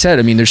like I said,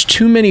 I mean, there's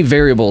too many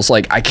variables.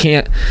 Like, I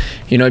can't,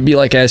 it'd be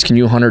like asking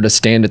you, Hunter, to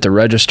stand at the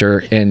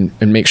register and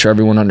make sure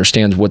everyone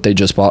understands what they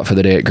just bought for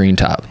the day at Green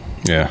Top.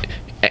 Yeah.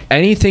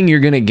 Anything you're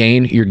going to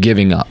gain, you're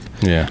giving up.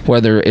 Yeah.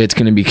 Whether it's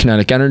going to be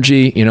kinetic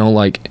energy,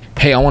 like,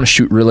 hey, I want to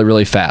shoot really,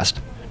 really fast.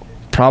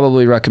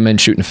 Probably recommend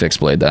shooting a fixed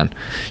blade then.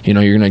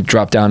 You're going to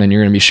drop down and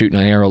you're going to be shooting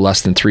an arrow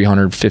less than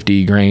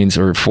 350 grains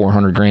or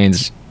 400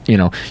 grains.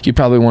 You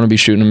probably want to be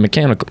shooting a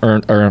mechanical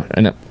or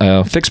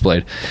a fixed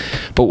blade.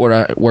 But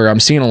where I'm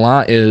seeing a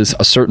lot is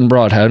a certain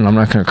broadhead, and I'm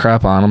not going to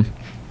crap on them,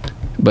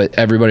 but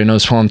everybody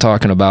knows what I'm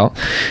talking about.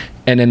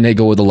 And then they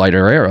go with a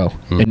lighter arrow,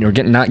 and you're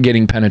not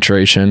getting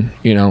penetration.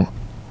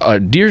 A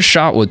deer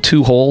shot with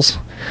 2 holes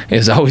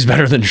is always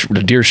better than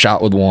a deer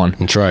shot with 1.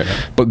 That's right.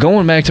 But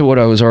going back to what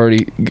I was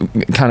already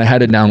kind of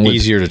headed down with.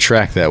 Easier to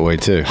track that way,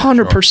 too.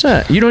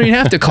 100%. You don't even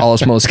have to call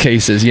us most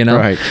cases,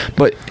 Right.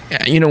 But,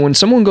 when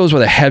someone goes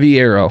with a heavy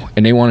arrow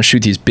and they want to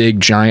shoot these big,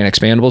 giant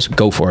expandables,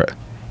 go for it.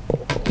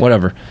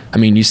 Whatever. I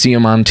mean, you see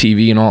them on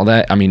TV and all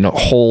that. I mean, the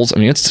holes. I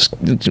mean, it's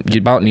just, you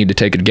about need to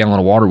take a gallon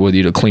of water with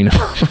you to clean them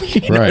up.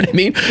 You know what I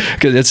mean?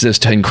 Because it's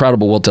just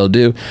incredible what they'll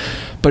do.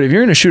 But if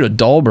you're going to shoot a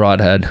dull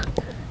broadhead,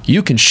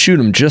 you can shoot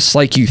them just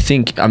like you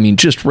think. I mean,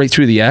 just right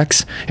through the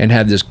X and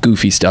have this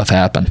goofy stuff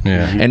happen.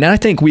 Yeah. And I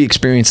think we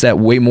experience that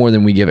way more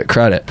than we give it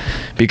credit,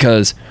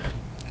 because,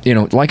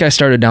 like I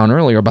started down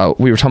earlier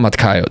we were talking about the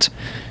coyotes.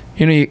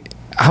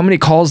 How many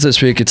calls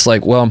this week? It's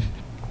like, well,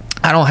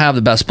 I don't have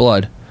the best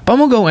blood, but I'm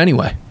gonna go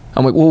anyway.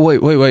 I'm like, well,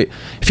 wait.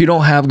 If you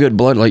don't have good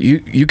blood, like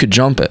you could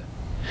jump it.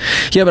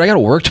 Yeah, but I got to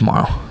work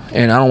tomorrow,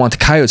 and I don't want the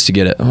coyotes to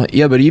get it. I'm like,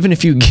 yeah, but even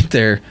if you get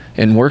there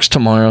and works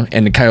tomorrow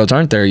and the coyotes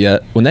aren't there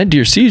yet, when that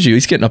deer sees you,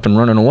 he's getting up and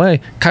running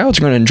away. Coyotes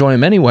are going to enjoy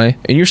him anyway,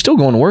 and you're still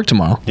going to work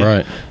tomorrow. Yeah.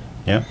 Right.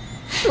 Yeah.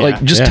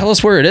 Like, just tell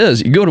us where it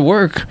is. You go to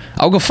work,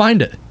 I'll go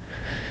find it.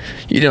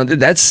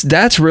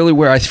 That's really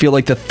where I feel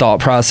like the thought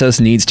process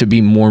needs to be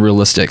more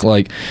realistic.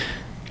 Like,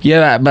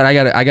 yeah, but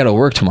I got to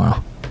work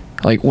tomorrow.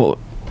 Like, well,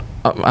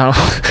 I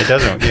don't. It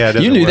doesn't. Yeah, it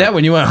doesn't you knew work. that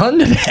when you went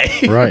hunting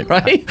today, Right?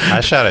 Right.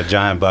 I shot a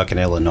giant buck in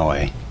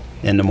Illinois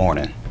in the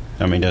morning.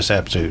 I mean, just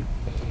absolute.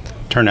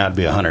 Turned out to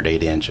be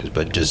 108 inches,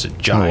 but just a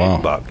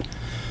giant buck.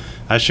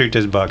 I shoot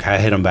this buck. I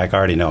hit him back. I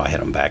already know I hit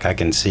him back. I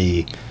can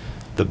see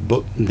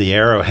the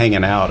arrow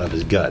hanging out of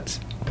his guts.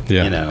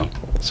 Yeah.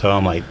 So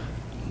I'm like,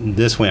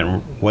 this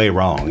went way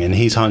wrong, and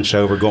he's hunched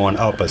over, going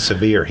up a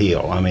severe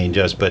hill. I mean,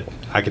 but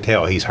I could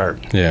tell he's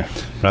hurt. Yeah.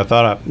 But I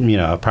thought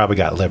I probably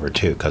got liver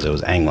too, because it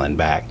was angling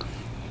back.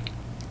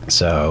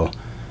 So,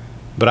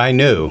 but I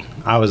knew.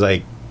 I was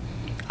like,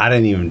 I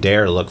didn't even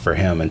dare look for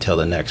him until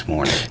the next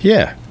morning.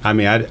 Yeah. I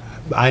mean,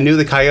 I knew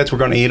the coyotes were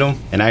going to eat them,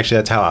 and actually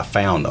that's how I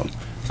found them.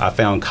 I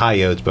found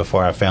coyotes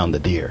before I found the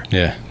deer.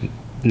 Yeah.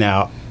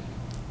 Now,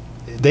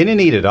 they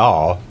didn't eat it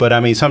all, but I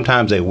mean,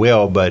 sometimes they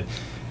will, but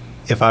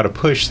if I'd have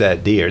pushed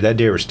that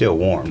deer was still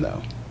warm,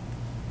 though.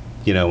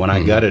 When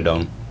I gutted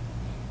him,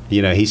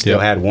 he still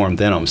had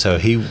warmth in him, so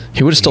he would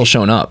have still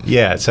shown up.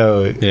 Yeah,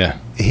 so Yeah.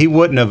 he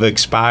wouldn't have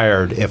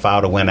expired if I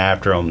would have went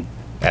after him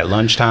at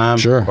lunchtime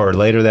or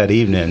later that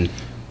evening.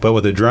 But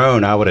with a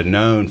drone, I would have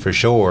known for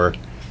sure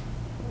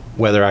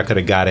whether I could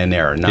have got in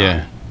there or not.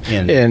 Yeah.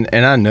 And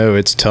I know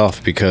it's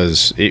tough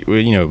because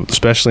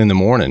especially in the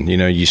morning,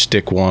 you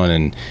stick one,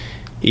 and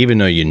even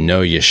though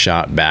you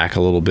shot back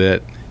a little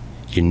bit,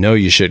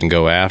 you shouldn't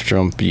go after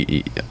them.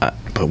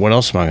 But what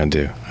else am I going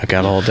to do? I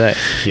got all day.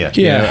 Yeah.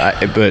 Do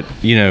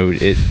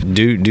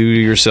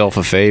yourself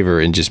a favor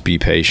and just be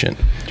patient.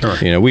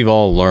 Sure. We've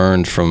all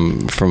learned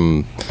from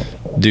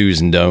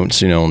do's and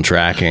don'ts, on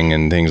tracking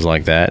and things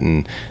like that.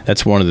 And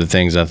that's one of the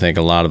things I think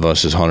a lot of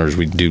us as hunters,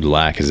 we do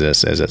lack is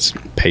that's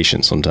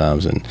patience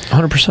sometimes. And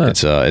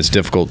 100%. It's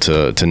difficult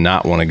to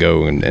not want to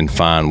go and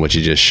find what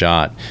you just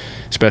shot,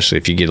 especially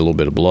if you get a little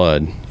bit of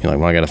blood. You're like,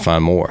 well, I got to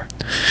find more.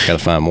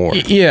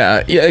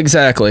 Yeah,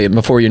 exactly. And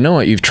before you know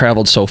it, you've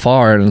traveled so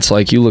far, and it's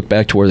like you look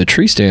back to where the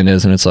tree stand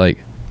is, and it's like,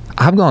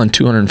 I've gone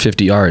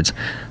 250 yards.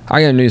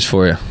 I got news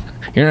for you.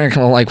 You're not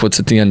going to like what's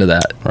at the end of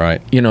that.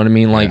 Right. You know what I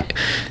mean? Like,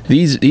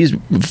 these,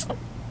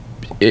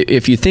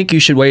 if you think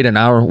you should wait an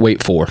hour,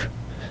 wait 4.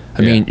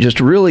 I mean, just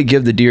really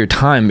give the deer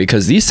time,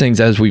 because these things,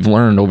 as we've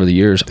learned over the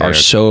years, are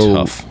so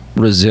tough,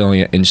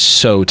 resilient and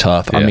so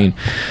tough. Yeah. I mean,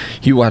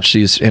 you watch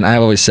these, and I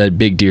always said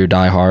big deer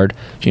die hard.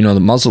 The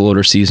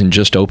muzzleloader season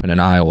just opened in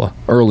Iowa,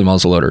 early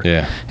muzzleloader.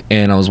 Yeah.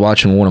 And I was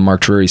watching one of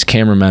Mark Drury's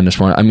cameramen this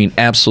morning. I mean,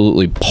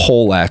 absolutely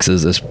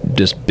poleaxes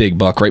this big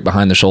buck right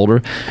behind the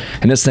shoulder,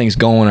 and this thing's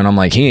going, and I'm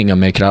like, he ain't gonna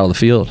make it out of the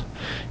field.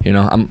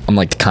 I'm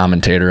like the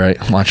commentator,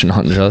 right? I'm watching the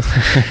hunting shows.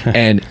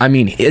 And I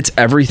mean, it's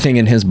everything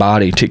in his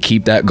body to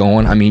keep that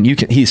going. I mean,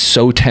 he's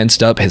so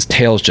tensed up, his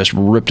tail's just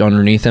ripped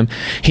underneath him.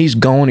 He's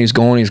going.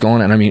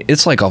 And I mean,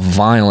 it's like a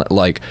violent,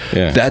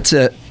 that's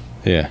it.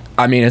 Yeah.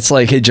 I mean, it's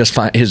like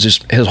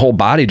his whole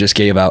body just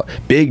gave out.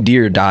 Big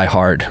deer die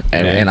hard,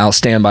 and I'll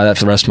stand by that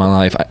for the rest of my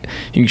life.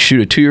 You can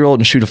shoot a 2-year-old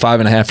and shoot a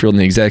 5.5-year-old in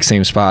the exact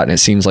same spot, and it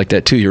seems like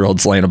that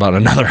 2-year-old's laying about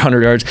another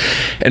 100 yards,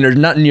 and there's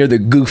nothing near the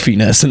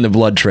goofiness in the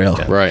blood trail.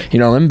 Yeah. Right.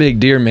 Them big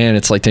deer, man,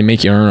 it's like they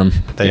make you earn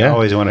them. They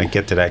always want to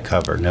get to that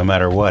cover, no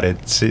matter what.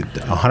 It's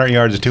 100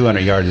 yards or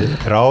 200 yards.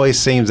 It always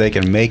seems they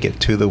can make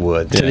it to the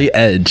woods. To the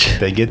edge.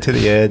 They get to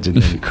the edge and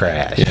then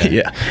crash.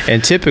 Yeah.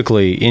 And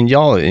typically, in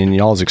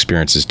y'all's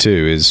experiences too,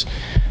 is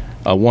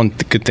one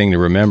good thing to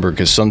remember,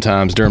 because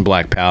sometimes during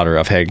black powder,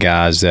 I've had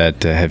guys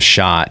that have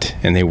shot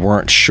and they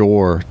weren't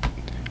sure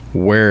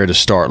where to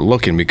start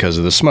looking because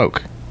of the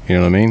smoke. You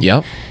know what I mean?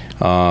 Yep.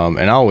 And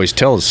I always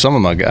tell some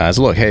of my guys,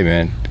 look, hey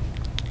man,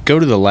 go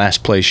to the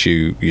last place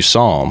you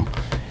saw him.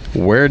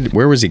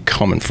 Where was he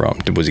coming from?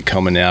 Was he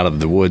coming out of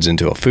the woods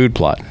into a food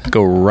plot?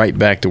 Go right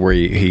back to where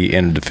he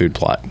entered the food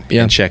plot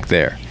and check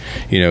there.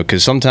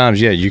 Because sometimes,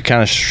 you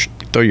kind of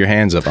throw your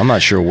hands up. I'm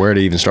not sure where to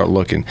even start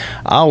looking.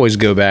 I always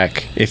go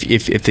back. If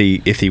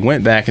he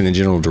went back in the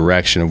general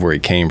direction of where he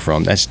came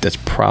from, that's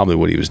probably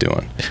what he was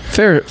doing.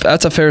 Fair.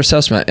 That's a fair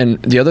assessment.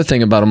 And the other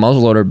thing about a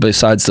muzzleloader,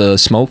 besides the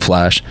smoke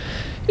flash,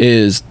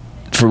 is,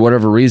 for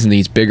whatever reason,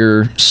 these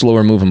bigger,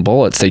 slower moving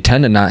bullets, they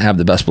tend to not have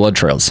the best blood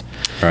trails.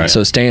 Right. So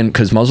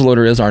because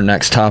muzzleloader is our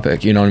next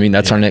topic, you know what I mean?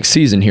 That's our next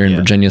season here in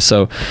Virginia.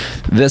 So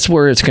that's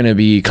where it's going to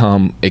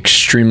become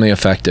extremely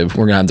effective.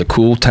 We're going to have the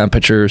cool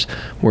temperatures.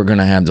 We're going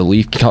to have the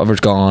leaf covers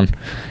gone.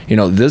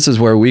 This is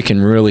where we can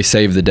really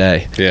save the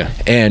day. Yeah.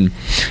 And,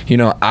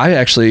 I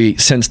actually,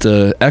 since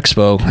the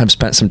expo, have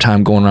spent some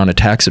time going around to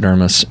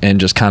taxidermists and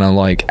just kind of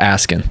like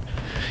asking.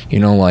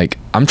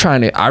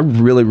 I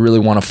really, really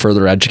want to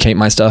further educate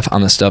my stuff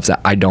on the stuff that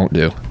I don't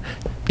do.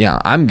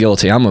 Yeah, I'm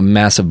guilty. I'm a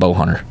massive bow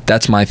hunter.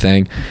 That's my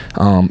thing.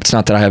 It's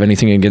not that I have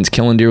anything against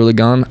killing deer with a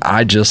gun.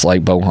 I just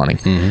like bow hunting.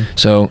 Mm-hmm.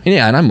 So,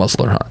 and I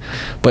muzzleloader hunt.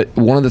 But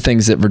one of the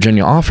things that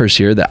Virginia offers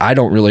here that I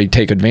don't really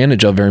take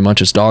advantage of very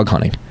much is dog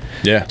hunting.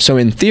 Yeah. So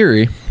in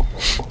theory,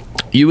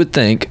 you would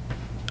think,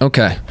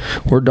 okay,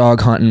 we're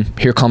dog hunting.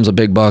 Here comes a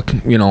big buck.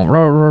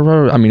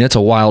 I mean, it's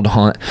a wild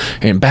hunt.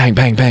 And bang,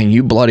 bang, bang,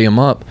 you bloody him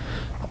up.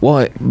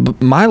 Well,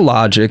 my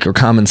logic or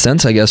common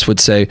sense, I guess,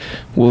 would say,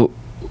 well,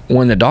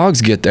 when the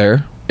dogs get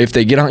there,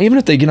 even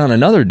if they get on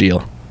another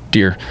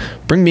deer,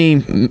 bring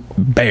me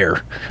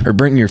bear or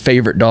bring your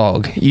favorite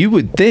dog. You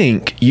would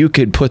think you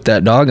could put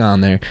that dog on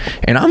there,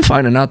 and I'm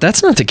finding out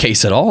that's not the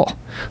case at all.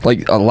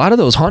 Like, a lot of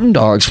those hunting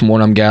dogs, from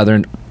what I'm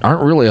gathering,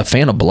 aren't really a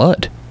fan of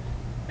blood.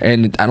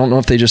 And I don't know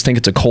if they just think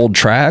it's a cold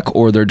track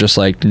or they're just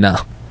like,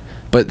 nah.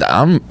 But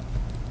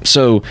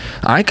So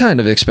I kind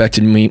of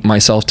expected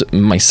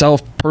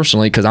myself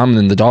personally, because I'm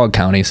in the dog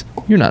counties.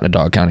 You're not in a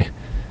dog county.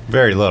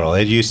 Very little.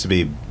 It used to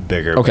be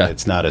bigger, but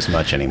it's not as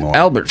much anymore.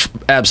 Albert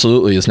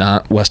absolutely is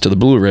not west of the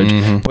Blue Ridge.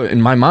 Mm-hmm. But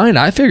in my mind,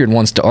 I figured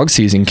once dog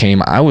season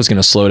came, I was going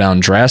to slow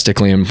down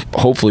drastically and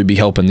hopefully be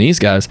helping these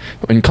guys.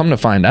 And come to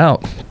find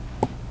out,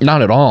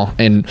 not at all.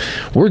 And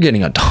we're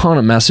getting a ton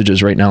of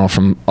messages right now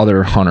from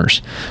other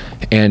hunters.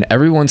 And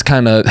everyone's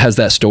kind of has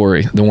that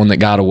story, the one that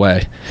got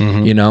away,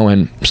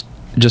 and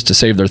just to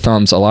save their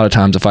thumbs, a lot of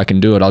times if I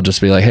can do it, I'll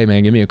just be like, hey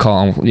man, give me a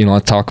call,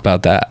 let's talk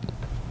about that.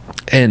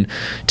 And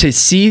to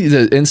see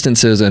the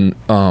instances and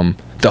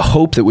the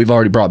hope that we've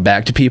already brought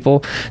back to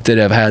people that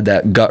have had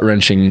that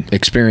gut-wrenching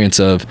experience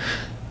of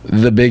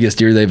the biggest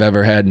deer they've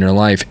ever had in their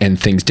life and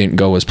things didn't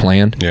go as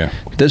planned. Yeah.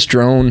 This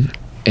drone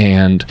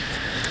and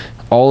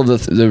all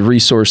of the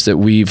resource that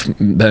we've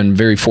been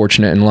very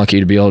fortunate and lucky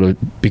to be able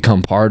to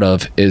become part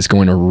of is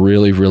going to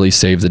really, really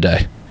save the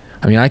day.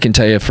 I mean, I can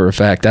tell you for a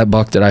fact that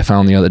buck that I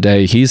found the other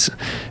day, he's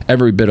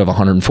every bit of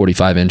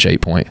 145-inch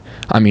 8-point.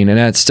 I mean, and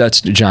that's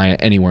a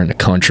giant anywhere in the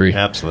country.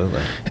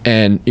 Absolutely.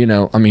 And, you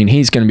know, I mean,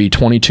 he's going to be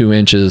 22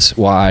 inches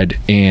wide,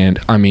 and,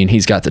 I mean,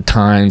 he's got the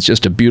tines,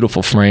 just a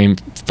beautiful frame,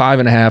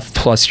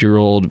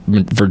 5.5-plus-year-old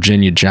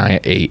Virginia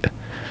giant 8.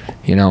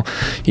 You know,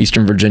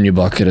 Eastern Virginia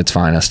buck at its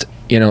finest.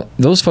 You know,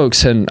 those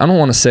folks had, I don't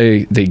want to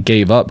say they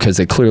gave up because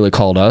they clearly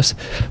called us,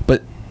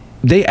 but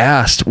they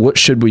asked, what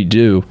should we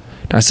do?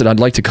 And I said, I'd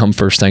like to come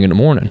first thing in the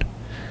morning.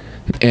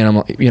 And I'm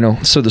like, you know,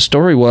 so the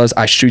story was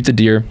I shoot the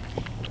deer,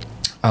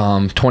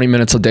 20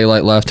 minutes of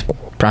daylight left,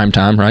 prime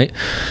time, right?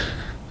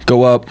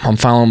 Go up, I'm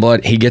following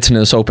blood. He gets into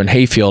this open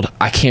hayfield.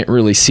 I can't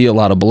really see a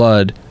lot of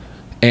blood,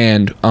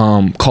 and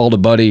called a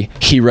buddy.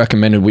 He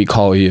recommended we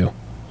call you.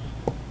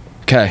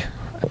 Okay.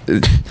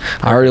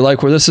 I already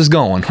like where this is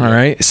going. All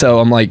right. So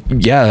I'm like,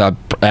 yeah,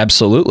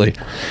 absolutely.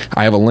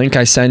 I have a link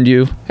I send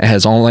you. It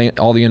has all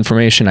the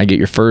information. I get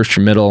your first,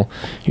 your middle,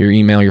 your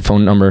email, your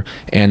phone number,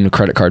 and the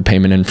credit card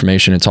payment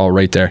information. It's all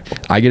right there.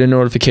 I get a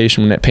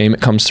notification when that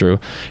payment comes through.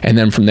 And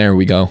then from there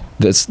we go.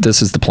 This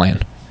is the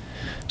plan.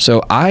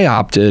 So I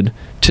opted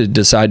to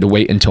decide to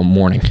wait until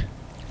morning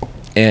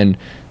and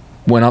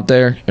went up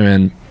there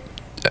and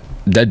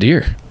dead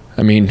deer.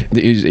 I mean,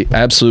 he's an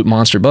absolute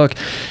monster buck,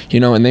 you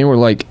know, and they were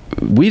like,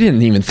 we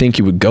didn't even think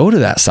he would go to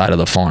that side of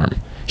the farm.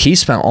 He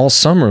spent all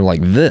summer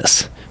like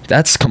this.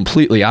 That's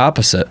completely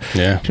opposite.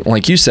 Yeah.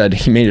 Like you said,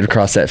 he made it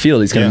across that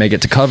field. He's going to make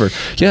it to cover.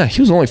 Yeah,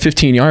 he was only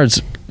 15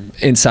 yards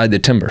inside the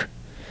timber.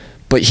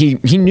 But he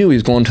knew he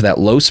was going to that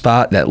low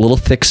spot, that little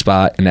thick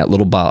spot, and that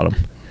little bottom.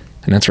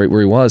 And that's right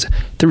where he was.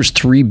 There was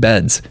 3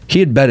 beds. He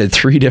had bedded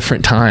 3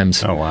 different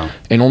times. Oh, wow.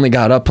 And only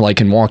got up like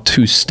and walked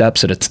 2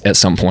 steps at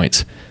some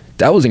points.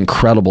 That was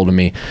incredible to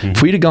me. Mm-hmm.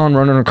 If we'd have gone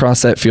running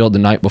across that field the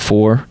night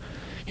before,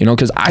 you know,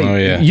 because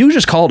you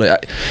just called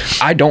it.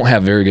 I don't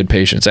have very good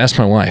patience. Ask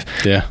my wife.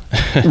 Yeah.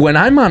 When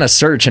I'm on a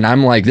search and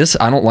I'm like,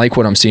 I don't like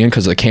what I'm seeing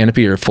because of the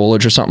canopy or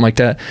foliage or something like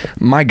that,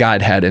 my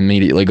guide head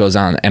immediately goes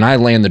on, and I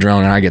land the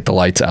drone and I get the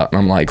lights out, and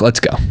I'm like, let's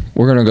go.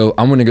 I'm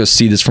going to go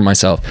see this for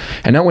myself.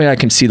 And that way I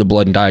can see the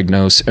blood and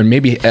diagnose and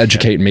maybe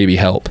educate and maybe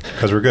help.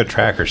 Because we're good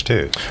trackers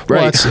too.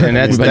 Right. Well,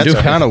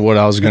 that's kind of what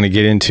I was going to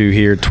get into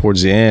here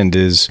towards the end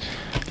is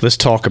let's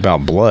talk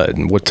about blood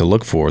and what to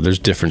look for. There's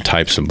different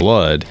types of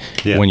blood.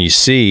 Yeah. When you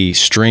see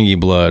stringy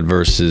blood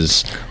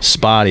versus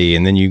spotty,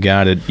 and then you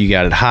got it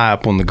high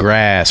up on the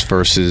grass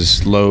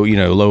versus low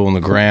on the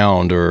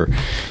ground, or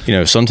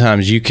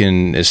sometimes you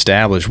can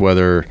establish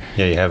whether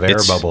you have air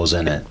bubbles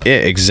in it. Yeah,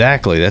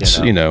 exactly. That's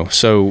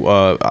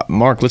So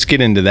Mark, let's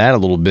get into that a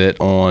little bit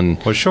on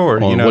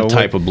what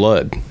type of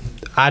blood.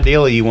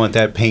 Ideally, you want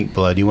that pink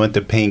blood. You want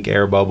the pink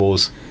air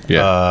bubbles.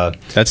 Yeah,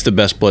 that's the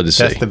best blood to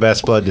see. That's the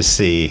best blood to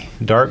see.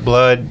 Dark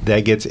blood,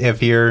 that gets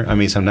iffier. I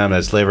mean, sometimes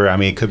that's liver. I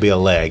mean, it could be a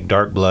leg.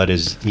 Dark blood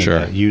is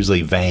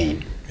usually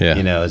vein.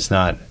 Yeah. It's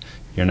not.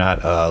 You're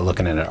not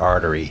looking at an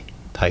artery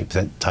type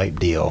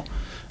deal.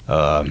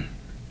 Then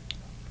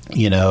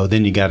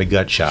you got a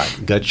gut shot.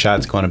 Gut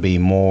shot's going to be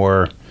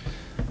more.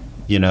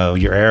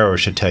 Your arrow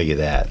should tell you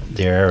that.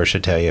 The arrow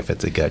should tell you if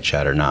it's a gut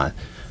shot or not.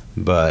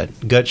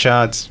 But gut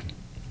shots,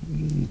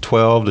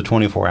 12 to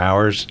 24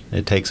 hours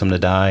it takes them to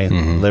die.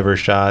 Mm-hmm. Liver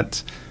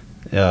shots,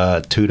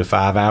 2 to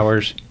 5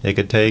 hours it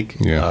could take.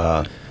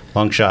 Yeah.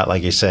 Lung shot,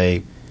 like you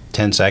say,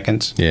 10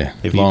 seconds. Yeah.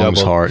 If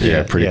lungs, heart,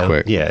 pretty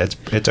quick. Yeah,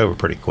 it's over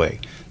pretty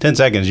quick. 10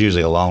 seconds is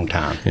usually a long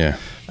time. Yeah.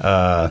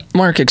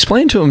 Mark,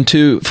 explain to them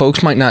too.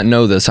 Folks might not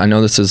know this. I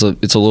know this is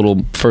it's a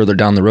little further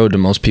down the road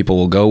than most people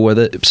will go with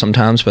it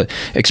sometimes, but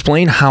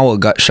explain how a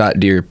gut shot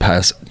deer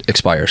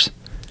expires.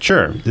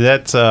 Sure.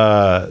 That's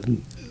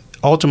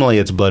ultimately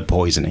it's blood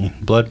poisoning.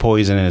 Blood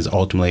poisoning is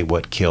ultimately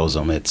what kills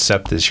them. It's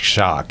septic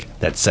shock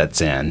that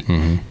sets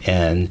in,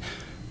 and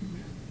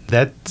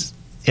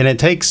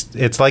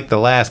it's like the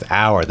last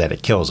hour that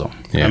it kills them.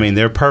 Yeah. I mean,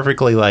 they're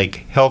perfectly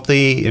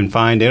healthy and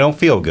fine. They don't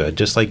feel good,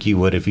 just like you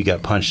would if you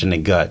got punched in the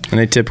gut. And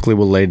they typically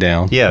will lay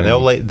down. Yeah,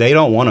 they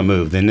don't want to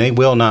move. Then they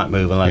will not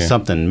move unless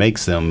something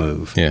makes them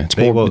move. Yeah,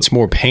 it's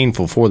more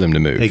painful for them to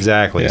move.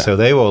 Exactly. Yeah. So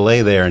they will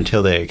lay there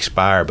until they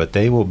expire, but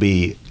they will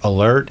be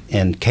alert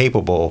and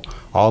capable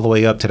all the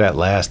way up to that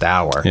last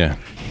hour. Yeah.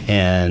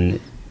 And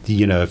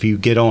if you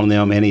get on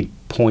them any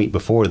point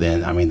before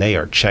then, I mean, they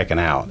are checking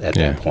out at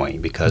that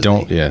point because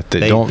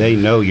they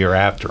know you're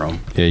after them.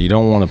 Yeah, you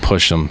don't want to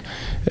push them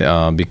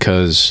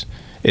because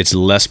it's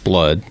less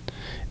blood.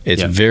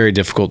 It's very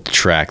difficult to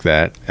track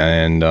that,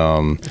 and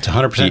it's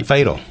 100%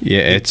 fatal.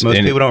 Yeah, most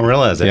people don't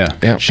realize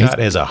that. Yeah. Shot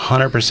is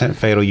 100%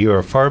 fatal. You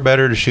are far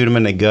better to shoot them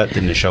in the gut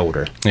than the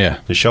shoulder. Yeah,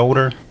 the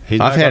shoulder.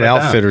 I've had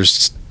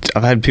outfitters.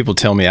 I've had people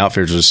tell me,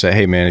 outfitters will say,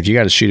 "Hey, man, if you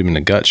got to shoot him in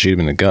the gut, shoot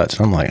him in the guts."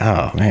 And I'm like,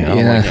 "Oh man, I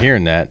don't like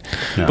hearing that."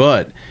 No.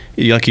 But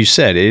like you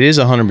said, it is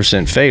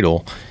 100%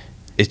 fatal.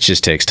 It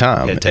just takes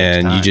time,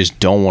 you just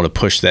don't want to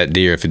push that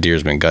deer if a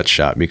deer's been gut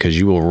shot because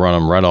you will run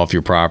them right off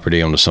your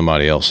property onto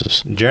somebody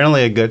else's.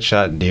 Generally, a gut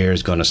shot deer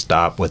is going to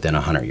stop within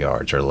 100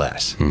 yards or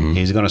less. Mm-hmm.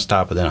 He's going to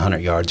stop within 100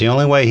 yards. The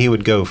only way he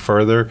would go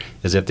further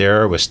is if the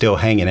arrow was still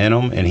hanging in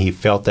him and he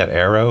felt that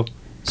arrow,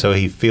 so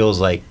he feels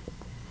like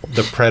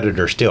the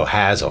predator still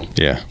has them.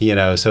 Yeah. You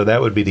know, so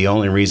that would be the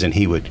only reason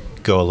he would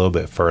go a little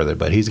bit further.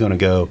 But he's going to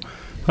go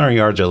 100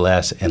 yards or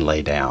less and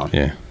lay down.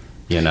 Yeah.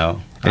 You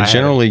know? And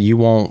generally you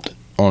won't,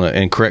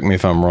 and correct me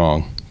if I'm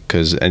wrong,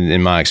 because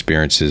in my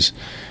experiences,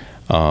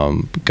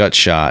 gut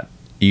shot,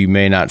 you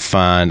may not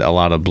find a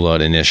lot of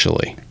blood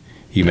initially.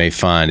 You may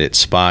find it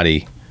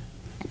spotty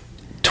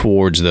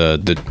towards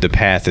the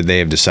path that they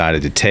have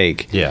decided to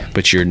take. Yeah.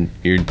 But you're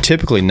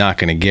typically not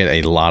going to get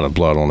a lot of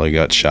blood on a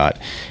gut shot,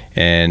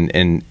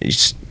 and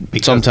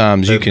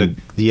sometimes you can.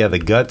 The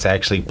guts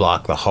actually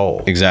block the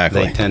hole.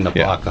 Exactly. They tend to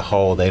block the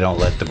hole. They don't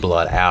let the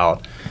blood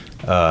out.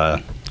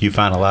 You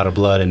find a lot of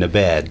blood in the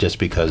bed just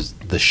because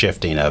the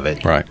shifting of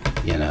it. Right.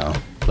 You know,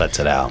 lets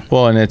it out.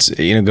 Well, and it's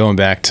going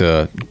back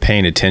to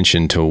paying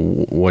attention to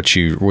what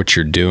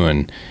you're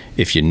doing.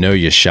 If you know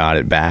you shot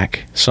it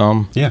back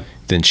some,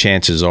 then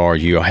chances are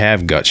you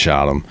have gut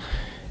shot them.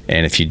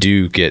 And if you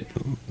do get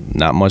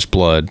not much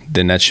blood,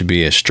 then that should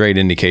be a straight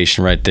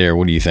indication right there.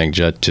 What do you think,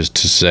 Judd? Just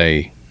to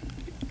say,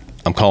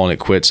 I'm calling it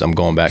quits. I'm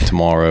going back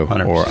tomorrow,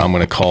 100%. or I'm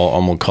going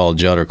to call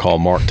Judd or call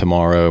Mark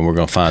tomorrow, and we're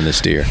going to find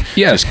this deer.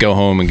 Yeah. Just go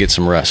home and get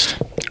some rest.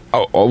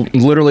 Oh,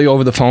 literally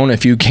over the phone,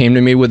 if you came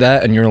to me with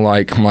that and I'm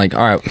like,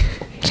 all right,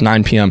 it's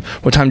 9 p.m.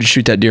 What time did you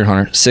shoot that deer,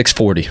 Hunter?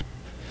 6:40.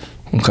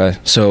 Okay,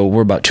 so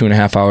we're about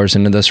 2.5 hours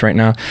into this right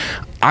now.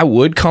 I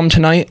would come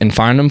tonight and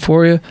find them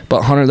for you,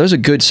 but Hunter, there's a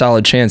good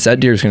solid chance that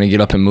deer's going to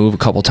get up and move a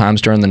couple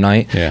times during the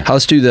night. Yeah.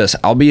 Let's do this.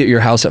 I'll be at your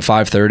house at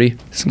 5:30.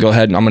 So go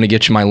ahead and I'm going to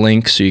get you my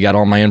link so you got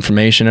all my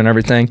information and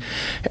everything,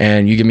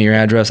 and you give me your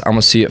address. I'm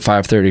going to see you at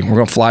 5:30. We're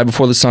going to fly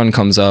before the sun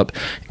comes up,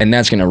 and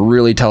that's going to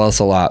really tell us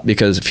a lot,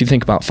 because if you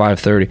think about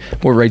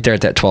 5:30, we're right there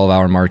at that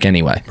 12-hour mark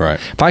anyway. Right.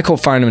 If I go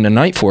find them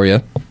tonight for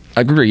you,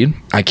 agreed,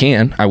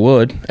 I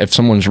would. If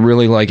someone's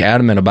really like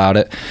adamant about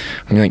it,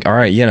 I'm like, all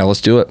right,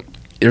 let's do it.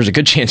 There's a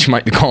good chance you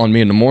might be calling me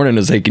in the morning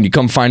and say, can you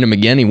come find him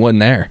again? He wasn't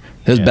there.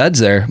 His bed's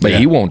there, but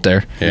he won't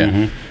there. Yeah.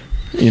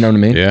 Mm-hmm. You know what I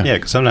mean? Yeah. Yeah,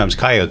 because sometimes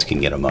coyotes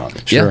can get them up.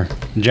 Sure.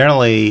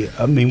 Generally,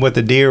 I mean, with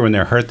the deer, when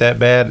they're hurt that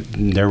bad,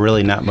 they're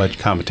really not much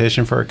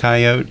competition for a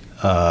coyote.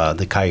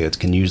 The coyotes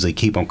can usually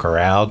keep them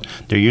corralled.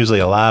 They're usually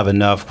alive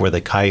enough where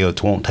the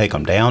coyotes won't take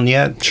them down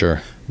yet.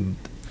 Sure.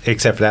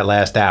 Except for that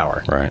last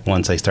hour. Right.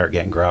 Once they start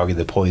getting groggy,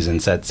 the poison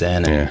sets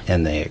in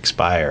and they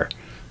expire,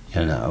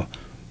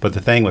 But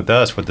the thing with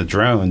us, with the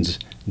drones,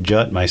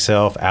 Judd,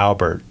 myself,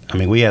 Albert, I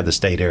mean, we have the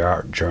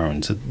state-of-the-art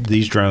drones.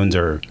 These drones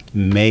are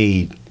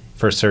made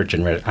for search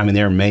and rescue. I mean,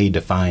 they're made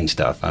to find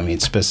stuff. I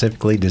mean,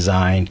 specifically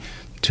designed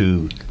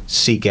to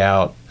seek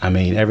out. I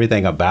mean,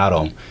 everything about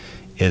them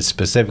is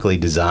specifically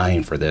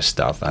designed for this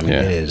stuff. I mean,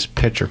 it is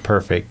picture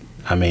perfect.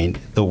 I mean,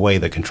 the way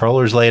the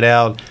controller's laid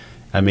out.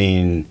 I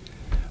mean,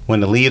 when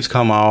the leaves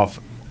come off,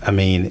 I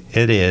mean,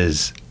 it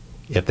is,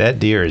 if that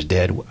deer is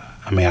dead,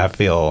 I mean, I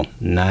feel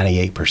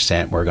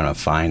 98% we're going to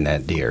find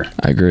that deer.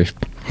 I agree.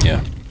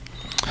 Yeah.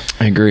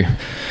 I agree.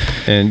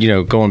 And,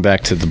 going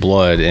back to the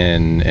blood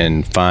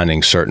and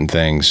finding certain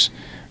things,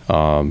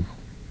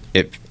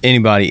 if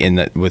anybody in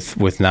that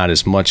with not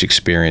as much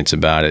experience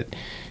about it,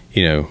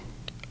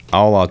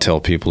 all I'll tell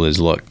people is,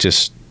 look,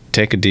 just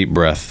take a deep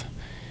breath.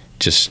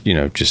 Just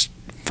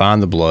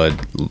find the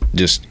blood.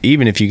 Just,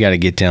 even if you got to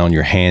get down on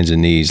your hands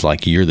and knees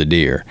like you're the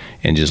deer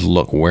and just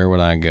look, where would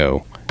I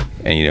go?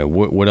 And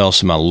what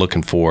else am I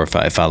looking for if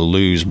I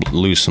lose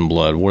some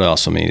blood? What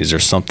else? I mean, is there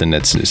something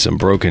that's some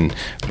broken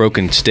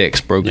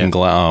sticks,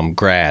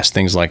 grass,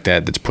 things like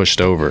that's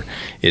pushed over?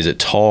 Is it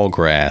tall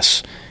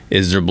grass?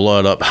 Is there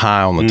blood up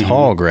high on the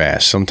tall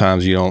grass?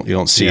 Sometimes you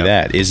don't see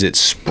that. Is it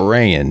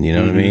spraying? You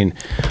know what I mean?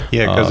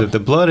 Yeah, because if the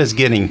blood is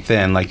getting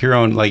thin, like you're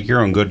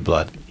on good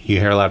blood, you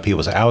hear a lot of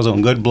people say, I was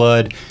on good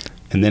blood,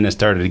 and then it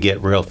started to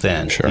get real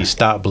thin. Sure. He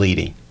stopped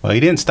bleeding. Well, he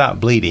didn't stop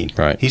bleeding.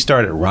 Right. He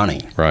started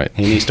running. Right.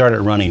 And he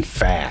started running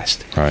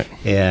fast. Right.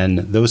 And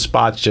those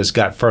spots just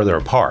got further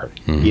apart.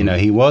 Mm-hmm.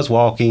 He was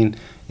walking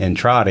and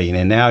trotting,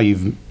 and now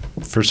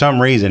for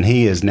some reason,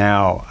 he is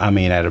now,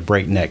 at a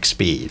breakneck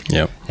speed.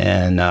 Yep.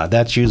 And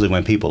that's usually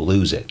when people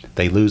lose it.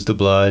 They lose the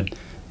blood,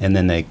 and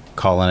then they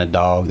call in a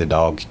dog. The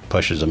dog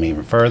pushes them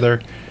even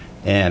further,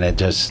 and it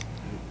just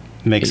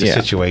makes the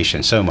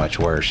situation so much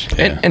worse.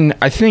 Yeah. And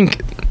I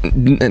think,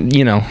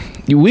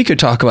 we could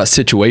talk about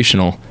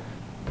situational.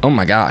 Oh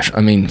my gosh.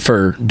 I mean,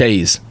 for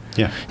days.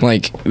 Yeah.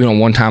 Like,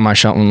 one time I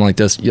shot one like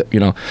this,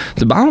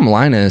 the bottom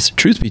line is,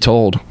 truth be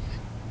told,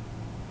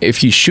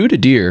 if you shoot a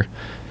deer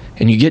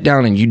and you get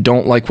down and you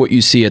don't like what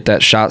you see at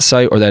that shot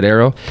site or that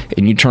arrow,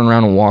 and you turn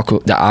around and walk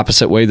the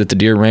opposite way that the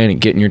deer ran and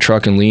get in your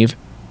truck and leave,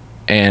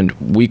 and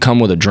we come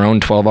with a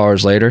drone 12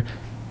 hours later,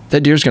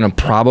 that deer's going to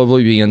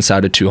probably be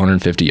inside of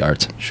 250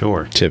 yards.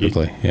 Sure.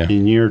 Typically, yeah.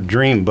 In your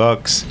dream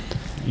bucks,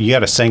 you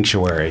got a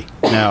sanctuary.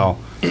 Now,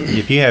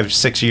 if you have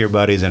 6 of your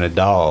buddies and a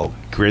dog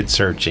grid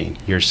searching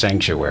your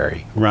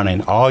sanctuary,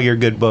 running all your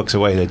good bucks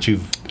away that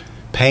you've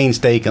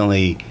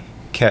painstakingly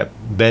kept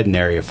bedding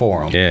area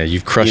for them. Yeah,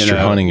 you've crushed your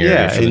hunting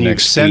area for the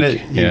next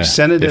week. You've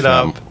sent it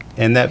up,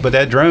 but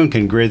that drone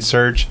can grid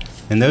search,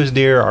 and those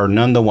deer are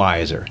none the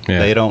wiser. Yeah.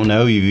 They don't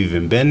know you've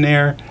even been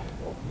there.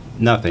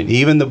 Nothing.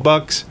 Even the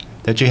bucks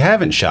that you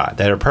haven't shot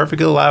that are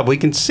perfectly alive. We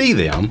can see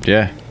them.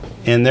 Yeah.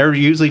 And they're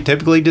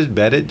typically just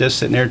bedded, just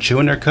sitting there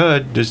chewing their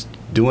cud, just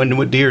doing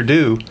what deer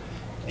do.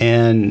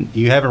 And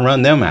you haven't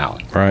run them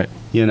out. Right.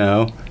 You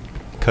know,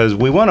 because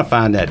we want to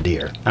find that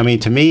deer. I mean,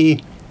 to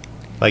me,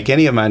 like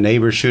any of my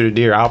neighbors shoot a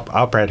deer,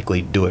 I'll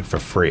practically do it for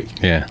free.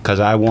 Yeah. Because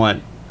I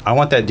want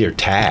that deer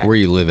tagged. Where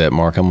you live at,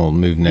 Mark? I'm gonna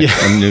move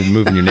next. I'm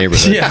moving your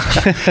neighborhood.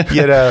 Yeah.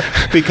 You know,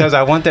 because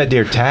I want that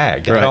deer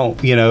tagged. Right. I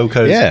don't, you know,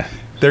 because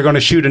they're going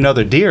to shoot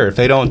another deer. If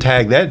they don't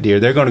tag that deer,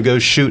 they're going to go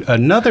shoot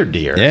another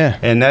deer. Yeah.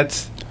 And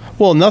that's,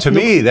 well, nothing to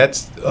me,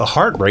 that's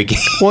heartbreaking.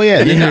 Well,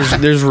 yeah.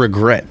 Then there's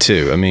regret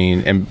too. I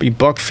mean, and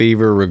buck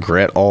fever,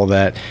 regret, all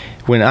that.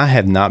 When I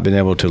have not been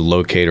able to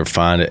locate or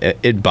find it,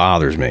 it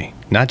bothers me.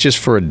 Not just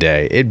for a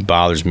day. It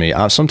bothers me.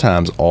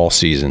 Sometimes all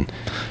season.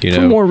 You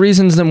know, for more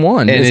reasons than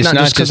one. And it's not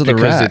just because of the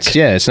rack.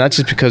 It's not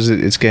just because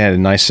it's got a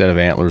nice set of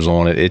antlers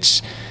on it.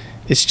 It's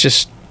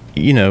just,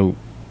 you know,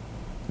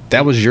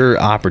 that was your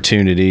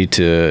opportunity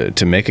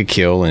to make a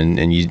kill,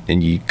 and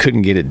you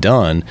couldn't get it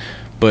done.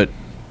 But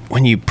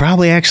when you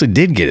probably actually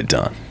did get it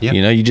done,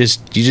 you know, you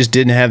just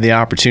didn't have the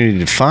opportunity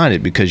to find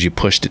it because you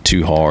pushed it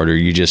too hard, or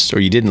you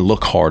didn't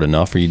look hard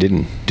enough, or you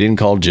didn't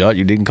call Jut,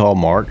 you didn't call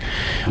Mark.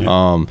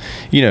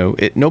 You know,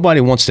 nobody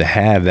wants to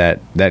have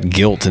that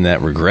guilt and that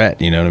regret.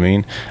 You know what I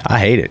mean? I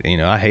hate it. You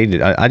know, I hate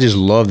it. I just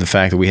love the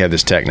fact that we have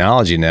this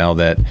technology now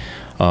that,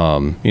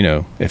 you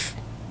know,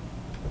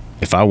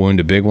 if I wound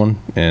a big one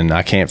and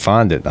I can't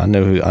find it, I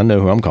know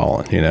who I'm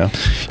calling, you know?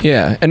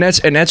 Yeah. And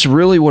that's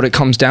really what it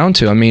comes down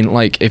to. I mean,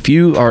 like, if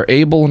you are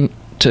able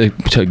to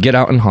get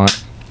out and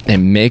hunt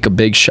and make a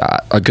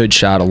good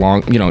shot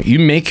along, you know, you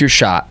make your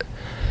shot,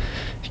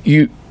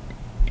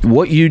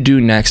 what you do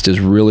next is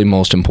really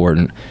most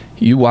important.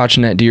 You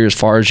watching that deer as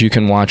far as you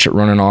can watch it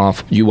running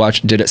off. You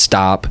watch, did it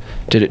stop?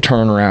 Did it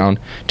turn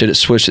around? Did it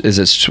swish? Is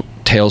its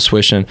tail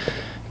swishing?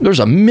 There's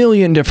a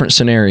million different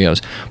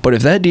scenarios. But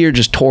if that deer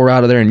just tore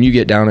out of there and you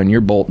get down and your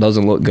bolt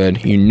doesn't look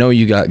good, you know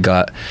you got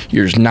gut,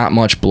 there's not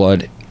much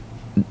blood,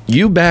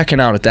 you backing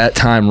out at that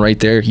time right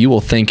there, you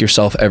will thank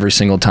yourself every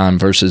single time,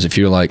 versus if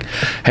you're like,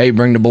 hey,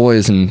 bring the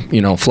boys and,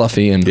 you know,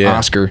 Fluffy and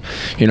Oscar,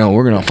 you know,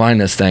 we're going to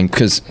find this thing.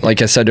 Because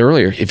like I said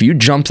earlier, if you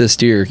jump this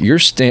deer, your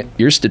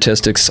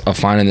statistics of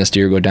finding this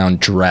deer go down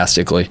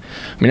drastically.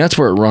 I mean, that's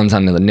where it runs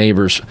onto the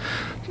neighbors.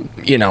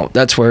 You know,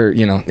 that's where,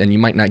 you know, and you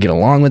might not get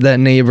along with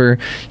that neighbor.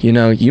 You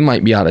know, you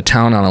might be out of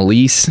town on a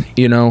lease,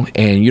 you know,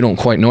 and you don't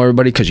quite know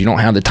everybody because you don't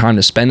have the time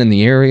to spend in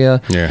the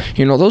area. Yeah.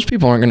 You know, those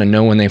people aren't going to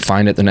know when they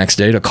find it the next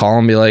day to call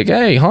and be like,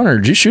 hey, Hunter,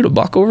 did you shoot a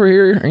buck over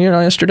here, you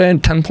know, yesterday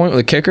and 10-point with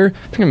a kicker?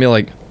 They're going to be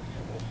like,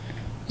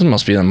 this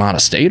must be them out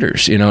of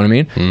staters, you know what I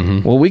mean?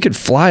 Mm-hmm. Well, we could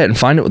fly it and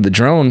find it with the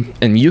drone,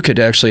 and you could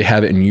actually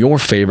have it in your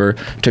favor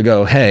to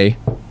go, hey,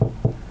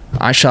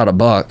 I shot a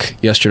buck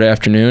yesterday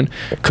afternoon,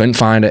 couldn't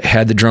find it,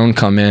 had the drone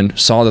come in,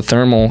 saw the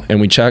thermal, and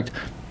we checked.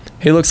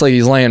 He looks like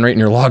he's laying right in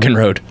your logging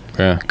road.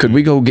 Yeah. Could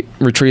we go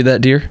retrieve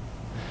that deer?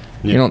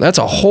 Yeah. You know, that's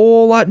a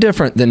whole lot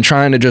different than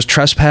trying to just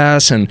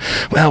trespass and,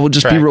 well, we'll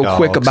just be real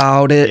quick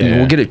about it and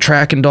we'll get a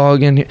tracking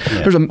dog in here.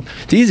 Yeah.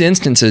 These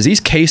instances, these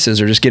cases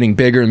are just getting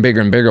bigger and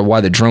bigger and bigger, why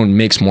the drone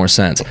makes more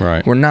sense.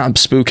 Right. We're not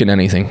spooking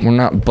anything. We're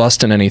not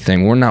busting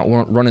anything. We're not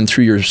running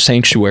through your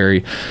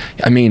sanctuary.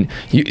 I mean,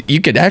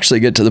 you could actually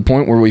get to the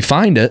point where we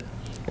find it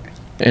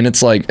and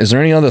it's like, is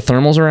there any other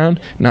thermals around?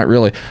 Not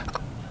really.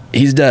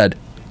 He's dead.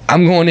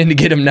 I'm going in to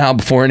get him now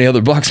before any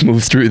other bucks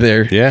move through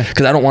there. Yeah.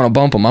 Because I don't want to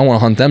bump them. I want to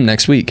hunt them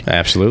next week.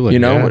 Absolutely. You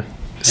know? Yeah.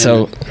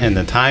 So. And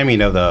the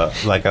timing of a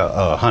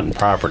hunting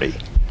property,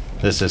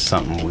 this is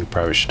something we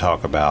probably should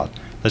talk about.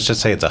 Let's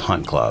just say it's a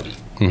hunt club.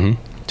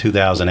 Mm-hmm.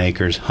 2,000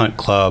 acres, hunt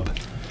club.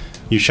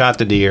 You shot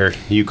the deer,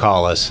 you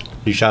call us,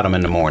 you shot him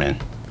in the morning.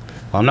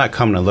 Well, I'm not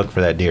coming to look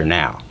for that deer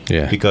now.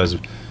 Yeah. Because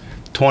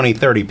 20,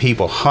 30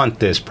 people hunt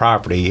this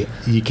property.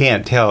 You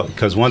can't tell,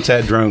 because once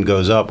that drone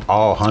goes up,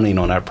 all hunting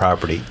on that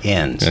property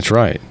ends. That's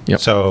right. Yep.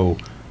 So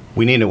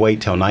we need to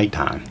wait till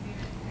nighttime.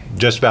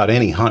 Just about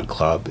any hunt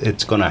club,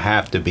 it's going to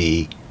have to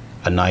be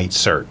a night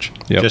search,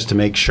 just to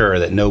make sure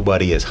that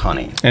nobody is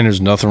hunting. And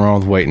there's nothing wrong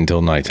with waiting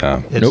until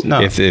nighttime.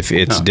 If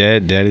it's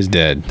dead, dead is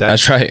dead.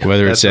 That's right.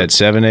 Whether it's at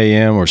 7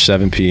 a.m. or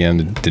 7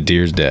 p.m., the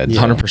deer's dead.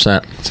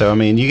 100%. So, I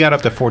mean, you got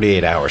up to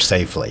 48 hours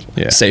safely.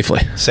 Yeah.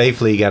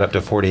 Safely, you got up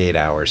to 48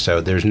 hours. So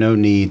there's no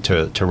need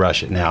to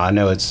rush it. Now, I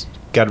know it's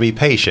got to be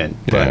patient,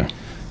 but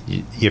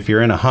if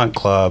you're in a hunt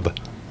club,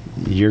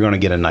 you're going to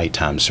get a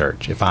nighttime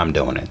search if I'm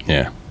doing it.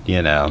 Yeah.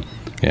 You know,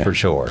 for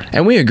sure.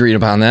 And we agreed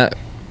upon that.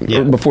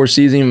 Yeah. Before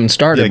season even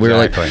started, we were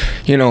like,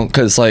 you know,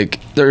 because like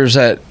there's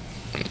the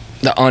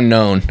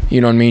unknown, you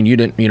know what I mean? You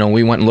didn't, you know,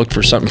 we went and looked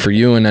for something for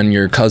you, and then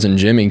your cousin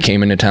Jimmy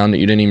came into town that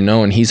you didn't even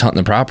know, and he's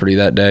hunting the property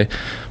that day.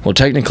 Well,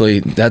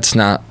 technically, that's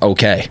not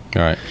okay.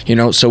 All right. You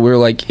know, so we were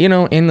like, you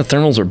know, and the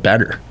thermals are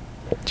better.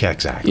 Yeah,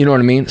 exactly. You know what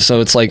I mean?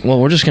 So it's like, well,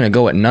 we're just going to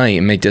go at night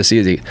and make this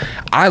easy.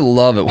 I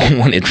love it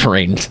when it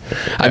rains.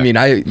 Yeah. I mean,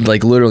 I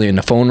like literally, and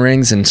the phone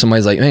rings and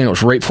somebody's like, man, it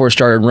was right before it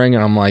started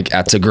ringing. I'm like,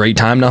 that's a great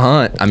time to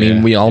hunt. I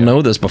mean, we all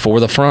know this before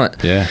the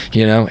front. Yeah.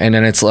 You know, and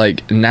then it's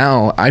like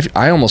now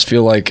I almost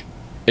feel like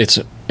it's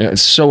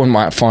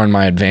so far in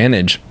my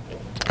advantage.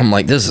 I'm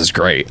like, this is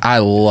great. I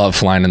love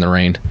flying in the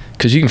rain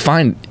because you can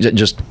find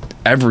just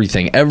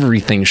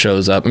everything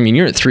shows up. I mean,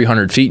 you're at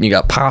 300 feet and you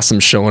got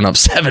possums showing up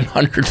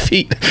 700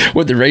 feet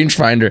with the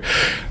rangefinder.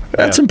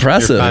 That's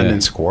impressive. You're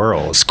finding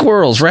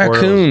squirrels,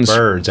 raccoons,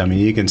 birds. I mean,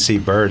 you can see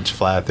birds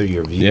fly through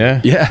your view.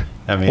 Yeah.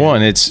 I mean, well,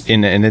 and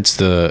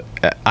it's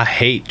I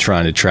hate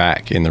trying to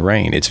track in the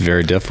rain. It's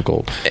very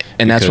difficult,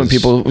 and that's when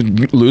people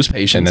lose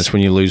patience. And that's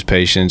when you lose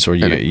patience, or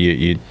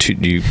you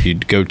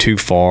go too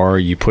far,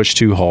 you push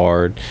too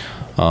hard.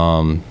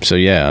 So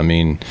yeah, I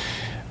mean,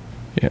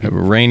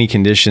 rainy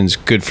conditions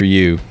good for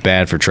you,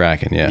 bad for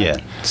tracking. Yeah.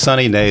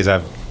 Sunny days,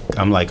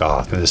 I'm like,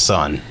 oh, the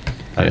sun.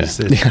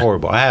 It's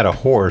horrible. I had a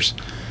horse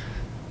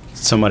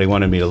somebody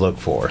wanted me to look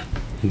for.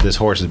 This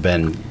horse has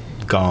been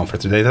gone for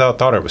 3 days. They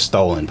thought it was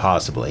stolen,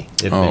 possibly.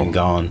 It had been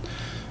gone.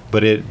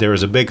 But there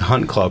was a big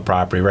hunt club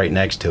property right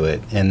next to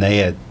it, and they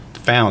had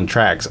found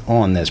tracks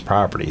on this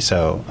property.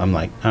 So I'm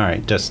like, all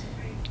right, just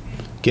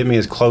get me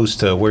as close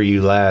to where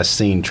you last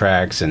seen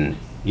tracks, and,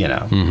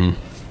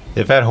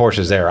 if that horse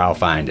is there, I'll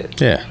find it.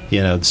 Yeah.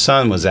 The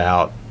sun was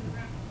out,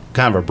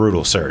 kind of a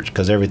brutal search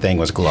because everything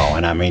was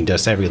glowing. I mean,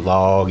 just every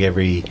log,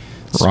 every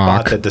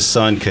spot that the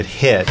sun could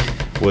hit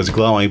was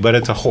glowing. But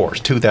it's a horse,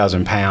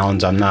 2,000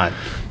 pounds.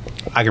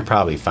 I could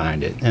probably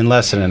find it in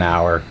less than an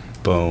hour.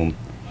 Boom,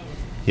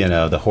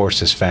 the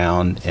horse is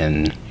found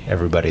and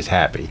everybody's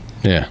happy.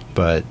 Yeah.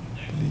 But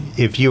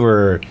if you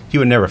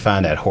would never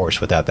find that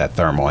horse without that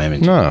thermal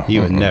imaging. No,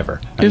 you would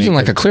never. It was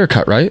like a clear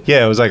cut, right?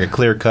 Yeah, it was like a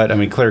clear cut. I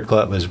mean, clear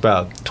cut was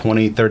about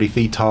 20, 30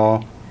 feet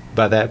tall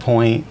by that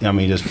point. I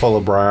mean, just full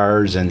of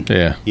briars, and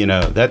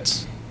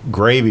that's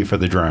gravy for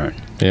the drone.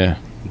 Yeah.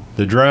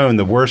 The drone,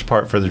 the worst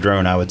part for the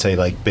drone, I would say,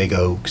 like big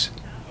oaks,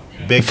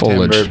 big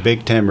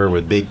timber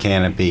with big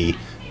canopy.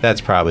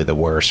 That's probably the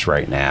worst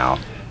right now.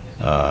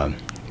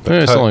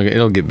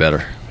 It'll get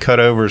better.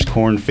 Cutovers,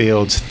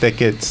 cornfields,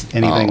 thickets,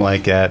 anything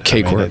like that.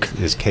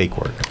 Cakework. Is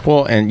cakework.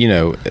 Well, and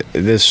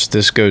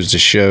this goes to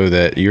show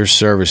that your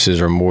services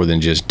are more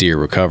than just deer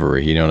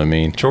recovery. You know what I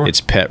mean? Sure.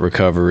 It's pet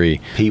recovery.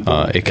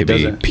 People. It could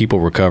be people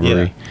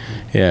recovery.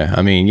 Yeah.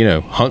 I mean,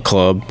 Hunt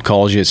Club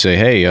calls you and say,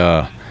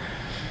 hey,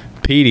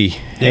 Petey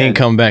ain't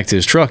come back to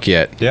his truck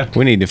yet. Yeah.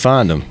 We need to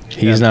find him.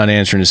 He's not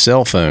answering his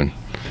cell phone.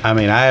 I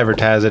mean, I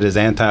advertise it as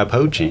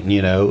anti-poaching.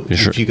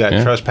 If you got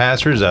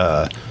trespassers,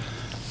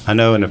 I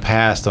know in the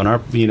past on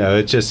our,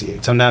 it's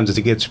just sometimes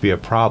it gets to be a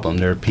problem.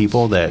 There are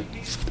people that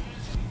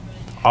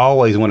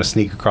always want to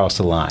sneak across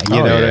the line.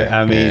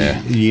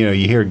 You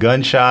hear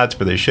gunshots,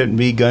 but there shouldn't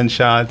be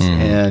gunshots,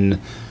 and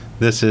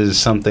this is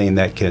something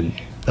that can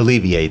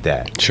alleviate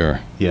that. Sure.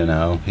 You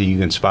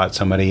can spot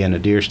somebody in a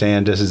deer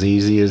stand just as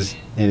easy as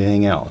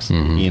anything else.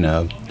 You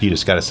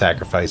just got to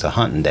sacrifice a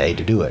hunting day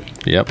to do it.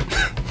 Yep.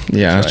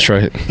 Yeah, that's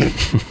right.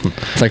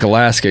 It's like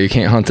Alaska. You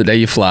can't hunt the day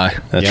you fly.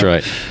 That's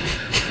right.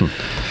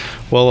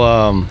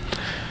 Well,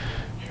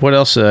 what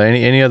else?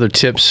 Any other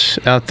tips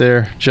out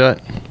there,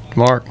 Jut,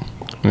 Mark?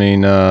 I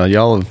mean,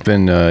 y'all have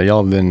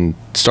been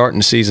starting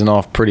the season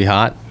off pretty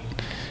hot.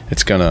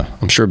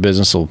 I'm sure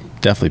business will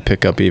definitely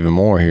pick up even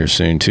more here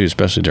soon too,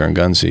 especially during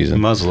gun season.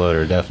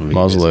 Muzzleloader definitely.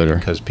 Muzzleloader,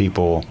 because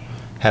people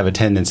have a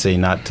tendency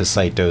not to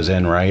sight those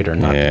in right, or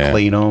not to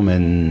clean them,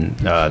 and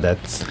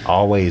that's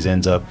always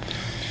ends up.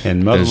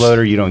 In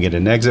muzzleloader, you don't get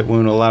an exit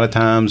wound a lot of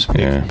times.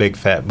 Big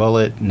fat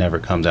bullet never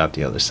comes out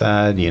the other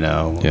side.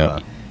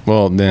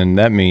 Well, then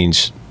that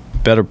means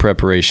better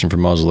preparation for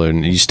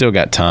muzzleloading. You still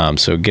got time,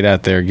 so get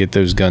out there, get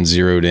those guns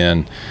zeroed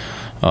in.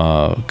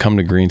 Come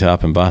to Green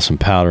Top and buy some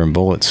powder and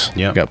bullets.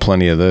 Yep. Got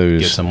plenty of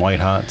those. Get some white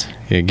hots.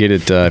 Yeah, get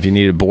it. If you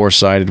need it bore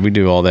sighted, we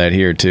do all that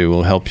here too.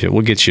 We'll help you.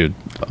 We'll get you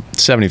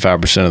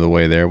 75% of the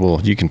way there.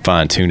 You can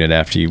fine tune it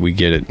after we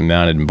get it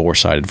mounted and bore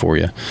sighted for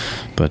you.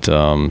 But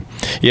the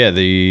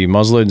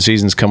muzzleloading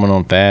season's coming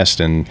on fast,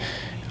 and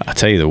I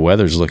tell you, the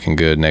weather's looking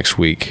good next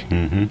week.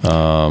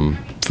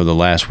 For the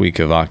last week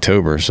of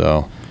October.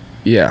 So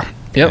yeah.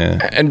 Yep.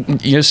 Yeah. And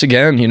just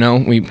again,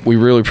 we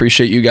really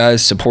appreciate you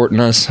guys supporting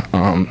us.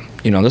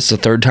 This is the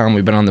third time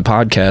we've been on the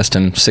podcast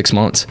in 6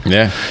 months.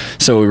 Yeah.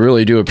 So we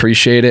really do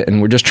appreciate it,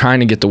 and we're just trying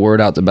to get the word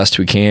out the best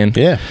we can.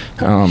 Yeah.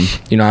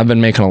 I've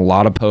been making a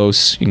lot of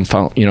posts. You can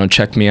follow,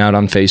 check me out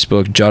on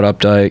Facebook, Judd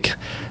Updyke.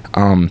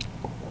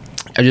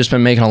 I've just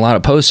been making a lot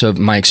of posts of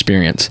my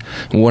experience,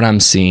 what I'm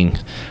seeing.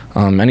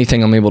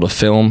 Anything I'm able to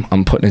film,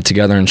 I'm putting it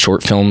together in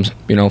short films,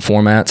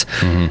 formats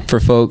for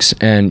folks.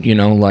 And,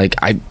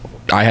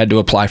 I had to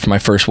apply for my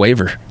first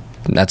waiver.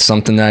 That's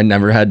something that I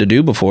never had to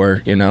do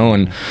before,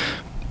 and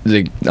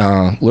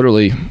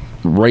literally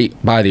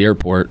right by the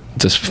airport,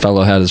 this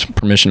fellow had his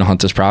permission to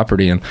hunt this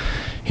property, and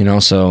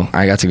So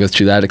I got to go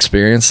through that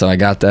experience. So I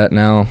got that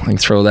now. I can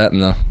throw that in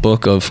the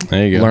book of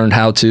learned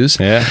how-tos.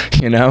 Yeah.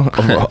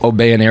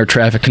 Obeying air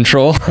traffic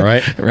control.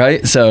 Right.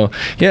 Right. So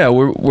yeah,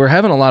 we're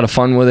having a lot of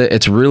fun with it.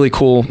 It's really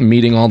cool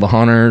meeting all the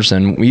hunters,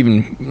 and we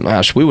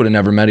would have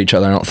never met each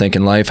other, I don't think,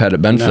 in life had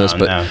it been for this,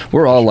 but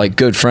we're all like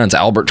good friends.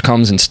 Albert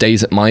comes and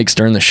stays at Mike's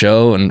during the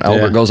show, and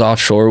Albert goes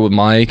offshore with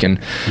Mike, and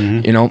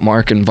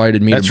Mark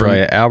invited me. That's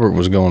right. Albert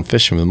was going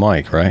fishing with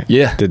Mike, right?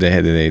 Yeah. Did they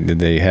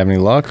have any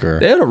luck, or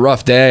they had a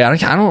rough day?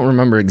 I don't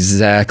remember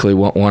exactly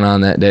what went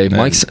on that day.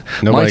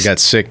 Nobody got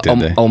sick, did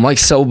they? Oh,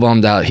 Mike's so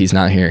bummed out he's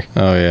not here.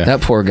 Oh yeah,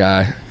 that poor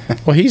guy.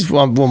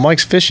 Well,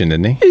 Mike's fishing,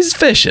 isn't he? He's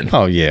fishing.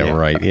 Oh yeah,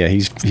 right. Yeah,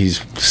 he's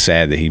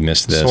sad that he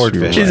missed this.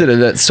 Swordfish. He's at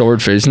that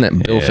swordfish, isn't that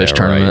billfish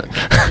tournament?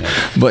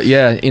 Right. But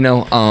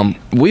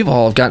we've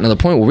all gotten to the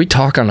point where we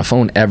talk on the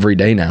phone every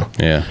day now.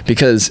 Yeah.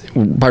 Because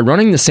by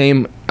running the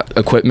same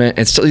equipment,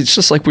 it's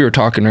just like we were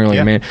talking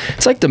earlier, man.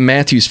 It's like the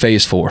Matthews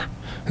Phase 4.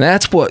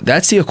 That's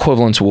the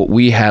equivalent to what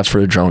we have for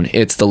a drone.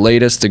 It's the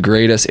latest, the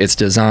greatest. It's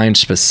designed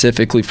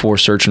specifically for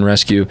search and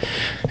rescue.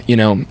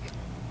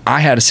 I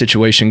had a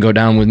situation go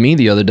down with me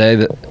the other day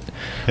that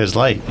his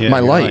light, my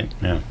light.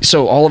 Yeah.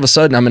 So all of a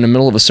sudden I'm in the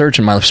middle of a search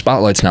and my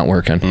spotlight's not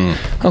working.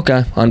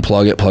 Okay,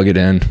 unplug it, plug it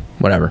in,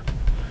 whatever.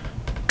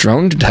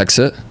 Drone detects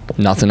it,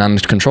 nothing on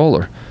the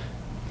controller.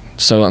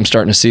 So I'm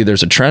starting to see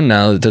there's a trend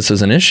now that this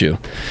is an issue.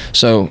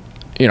 So,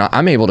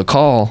 I'm able to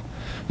call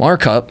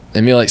Mark up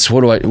and be like, so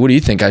what do you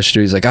think I should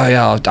do? He's like, oh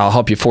yeah, I'll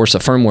help you force a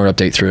firmware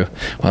update through.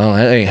 Well,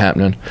 that ain't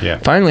happening. Yeah.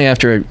 Finally,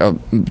 after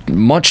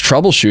much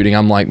troubleshooting,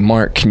 I'm like,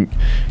 Mark, can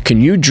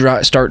you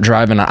start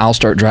driving? I'll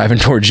start driving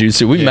towards you.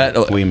 So we met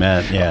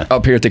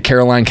up here at the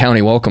Caroline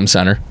County Welcome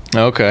Center.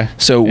 Okay.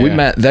 So we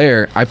met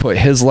there. I put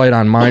his light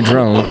on my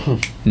drone,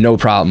 no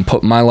problem.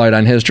 Put my light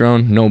on his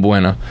drone, no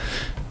bueno.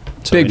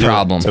 Big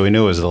problem. So we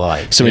knew it was the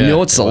light. So we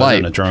knew it's the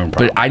light. A drone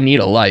problem. But I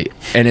need a light.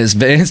 And as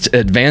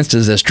advanced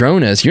as this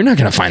drone is, you're not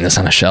going to find this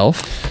on a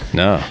shelf.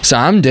 No. So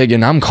I'm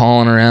digging, I'm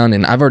calling around,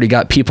 and I've already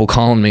got people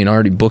calling me and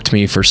already booked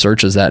me for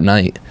searches that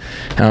night.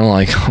 And I'm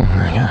like, oh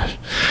my gosh.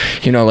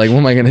 What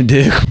am I going to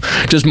do?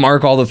 Just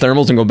mark all the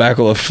thermals and go back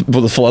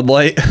with a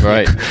floodlight?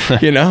 Right.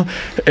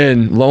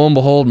 And lo and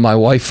behold, my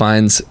wife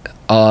finds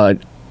a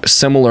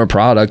similar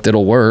product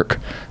that'll work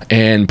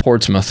in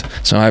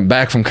Portsmouth. So I'm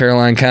back from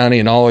Caroline County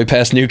and all the way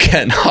past New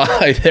Kent.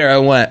 There I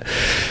went.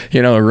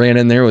 I ran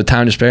in there with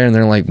time to spare, and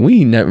they're like,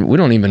 we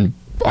don't even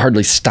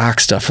hardly stock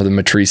stuff for the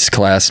Matrice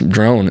class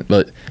drone,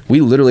 but we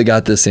literally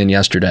got this in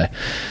yesterday.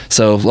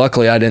 So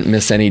luckily I didn't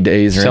miss any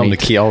days or Tell them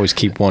to always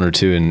keep one or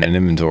two in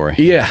inventory.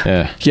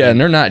 Yeah,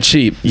 and they're not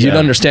cheap. You'd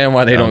understand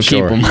why they don't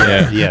keep them.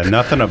 Yeah,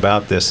 nothing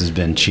about this has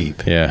been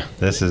cheap. Yeah.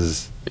 This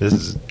is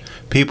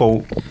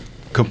people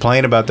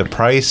complain about the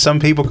price. Some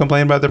people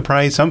complain about the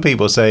price. Some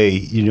people say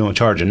you don't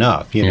charge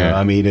enough.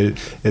 I mean,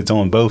 it's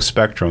on both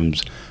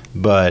spectrums.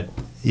 But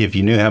if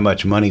you knew how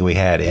much money we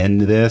had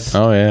into this,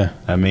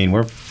 I mean,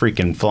 we're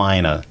freaking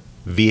flying a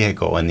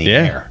vehicle in the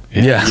air.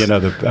 Yeah.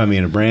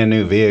 A brand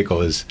new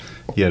vehicle is,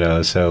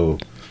 so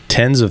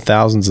tens of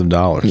thousands of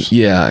dollars.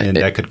 Yeah, and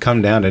that could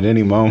come down at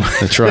any moment.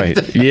 That's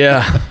right.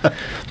 Yeah,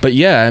 but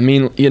I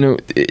mean,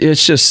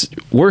 it's just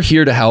we're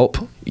here to help.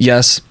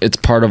 Yes, it's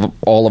part of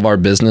all of our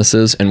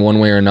businesses in one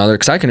way or another.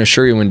 Because I can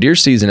assure you, when deer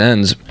season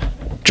ends,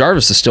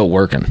 Jarvis is still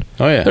working.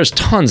 Oh yeah. There's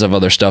tons of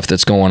other stuff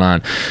that's going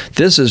on.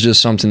 This is just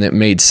something that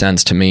made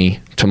sense to me,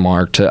 to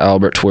Mark, to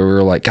Albert, to where we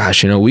were like,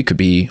 gosh, we could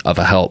be of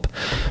a help.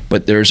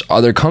 But there's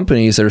other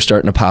companies that are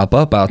starting to pop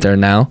up out there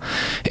now,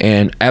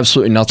 and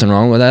absolutely nothing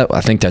wrong with that.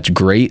 I think that's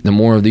great. The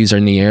more of these are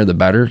in the air, the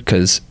better.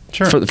 Because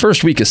for the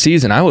first week of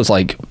season, I was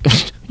like,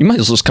 you might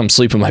as well just come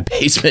sleep in my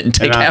basement and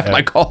take half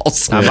my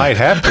calls. I might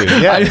have to.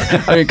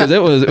 Yeah. I mean, because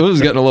it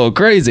was getting a little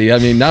crazy. I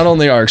mean, not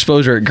only our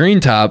exposure at Green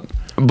Top,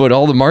 but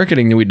all the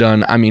marketing that we'd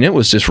done, I mean, it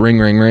was just ring,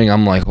 ring, ring.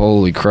 I'm like,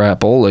 holy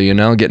crap, Ola,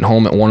 getting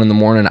home at 1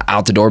 a.m,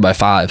 out the door by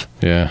 5.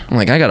 Yeah. I'm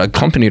like, I got a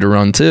company to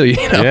run too,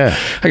 Yeah.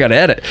 I got to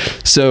edit.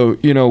 So,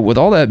 with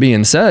all that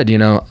being said,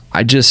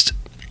 I just,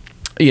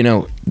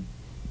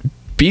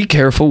 be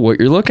careful what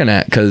you're looking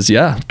at, because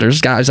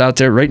there's guys out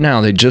there right now.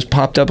 They just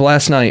popped up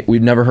last night.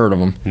 We've never heard of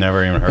them.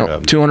 Never even heard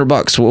of them.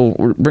 $200.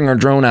 We'll bring our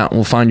drone out and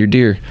we'll find your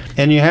deer.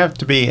 And you have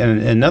to be,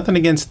 and nothing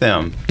against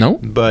them. No.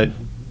 But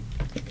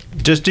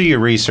just do your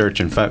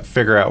research and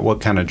figure out what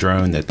kind of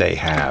drone that they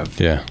have.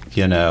 Yeah.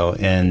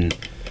 And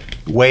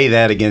weigh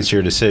that against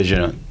your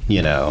decision.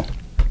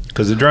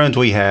 Because the drones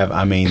we have,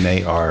 I mean,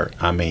 they are,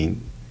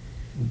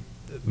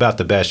 about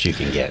the best you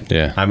can get.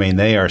 Yeah. I mean,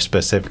 they are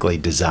specifically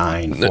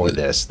designed for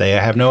this. They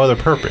have no other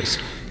purpose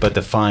but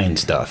to find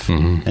stuff.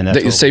 Mm-hmm. And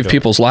that's they save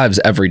people's lives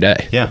every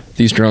day. Yeah.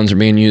 These drones are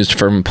being used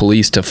from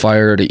police to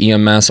fire to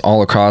EMS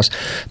all across.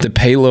 The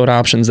payload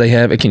options they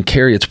have, it can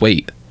carry its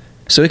weight.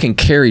 So it can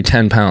carry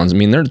 10 pounds. I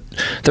mean,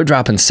 they're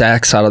dropping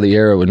sacks out of the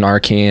air with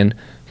Narcan,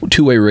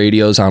 two-way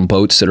radios on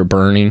boats that are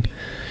burning,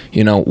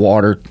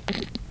 water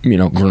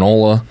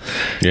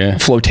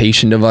granola,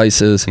 flotation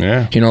devices.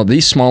 Yeah.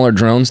 These smaller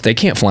drones, they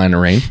can't fly in the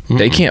rain. Mm-hmm.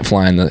 They can't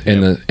fly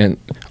in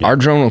our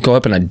drone will go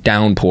up in a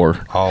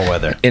downpour. All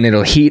weather. And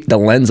it'll heat the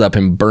lens up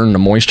and burn the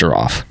moisture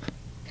off.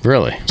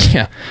 Really?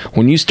 Yeah.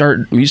 When you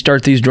start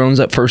these drones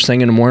up first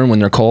thing in the morning when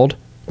they're cold,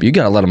 you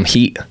got to let them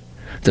heat.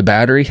 The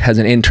battery has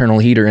an internal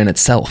heater in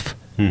itself.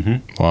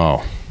 Mm-hmm.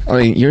 Wow. I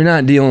mean, you're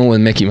not dealing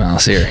with Mickey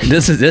Mouse here.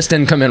 This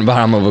didn't come in the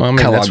bottom of a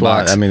Kellogg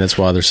box. That's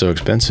why they're so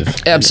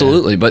expensive.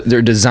 Absolutely, but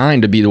they're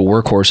designed to be the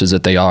workhorses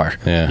that they are.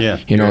 Yeah.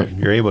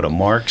 You're able to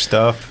mark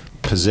stuff,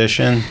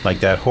 position, like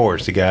that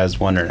horse. The guy's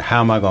wondering, how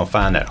am I going to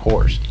find that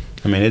horse?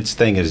 I mean, its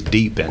thing is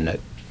deep in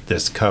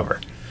this cover.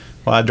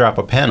 Well, I drop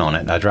a pin on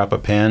it. I drop a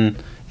pin.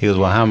 He goes,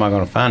 well, how am I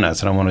going to find that? I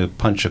said, I want to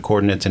punch the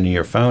coordinates into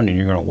your phone, and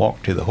you're going to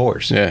walk to the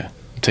horse. Yeah.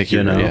 Take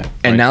you know. Yeah.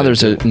 And now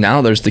there's the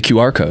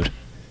QR code.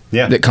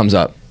 Yeah. That comes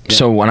up. Yeah.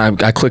 So when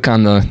I click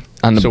on the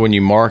so when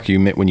you mark,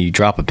 when you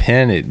drop a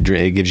pin, it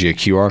gives you a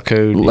QR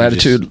code.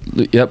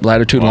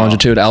 Latitude,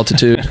 longitude,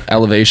 altitude,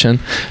 elevation,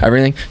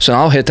 everything. So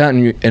I'll hit that,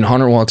 and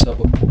Hunter walks up.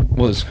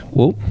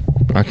 Whoa,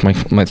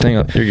 my thing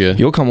up. You're good.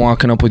 You'll come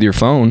walking up with your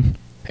phone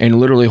and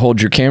literally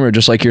hold your camera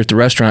just like you're at the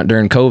restaurant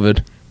during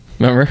COVID.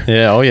 Remember?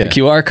 Yeah. Oh, yeah. The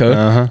QR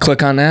code.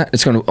 Click on that.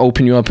 It's going to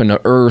open you up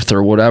into Earth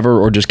or whatever,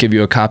 or just give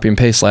you a copy and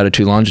paste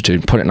latitude,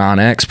 longitude. Put it on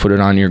X. Put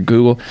it on your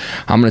Google.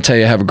 I'm going to tell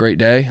you, have a great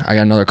day. I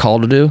got another call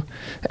to do,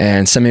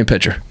 and send me a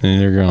picture.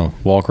 And you're going to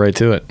walk right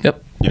to it.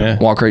 Yep. Yeah.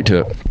 Walk right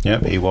to it.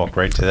 Yep. He walked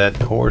right to that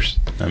horse.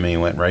 I mean, he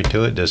went right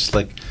to it. Just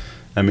like,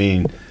 I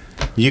mean,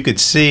 you could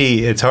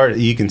see, it's hard,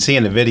 you can see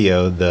in the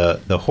video,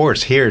 the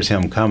horse hears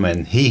him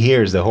coming. He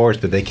hears the horse,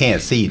 but they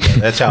can't see.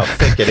 That's how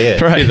thick it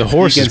is. Right. The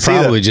horse is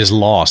probably just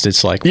lost.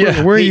 It's like,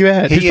 where are you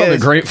at? He's probably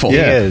grateful. He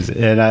is.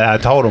 And I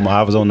told him,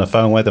 I was on the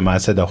phone with him, I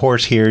said, the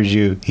horse hears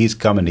you, he's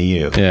coming to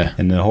you. Yeah.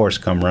 And the horse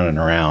come running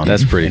around.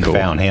 That's pretty and cool.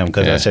 found him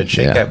because I said,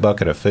 shake that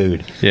bucket of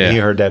food. Yeah. And he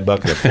heard that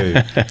bucket of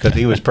food because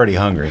he was pretty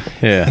hungry.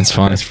 Yeah. That's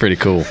fun. That's pretty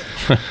cool.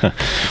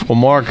 Well,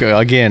 Mark,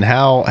 again,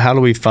 how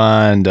do we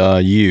find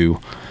you?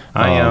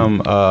 I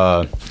am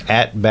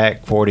at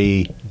Back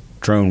 40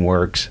 Drone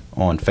Works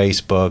on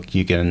Facebook.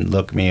 You can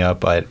look me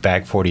up at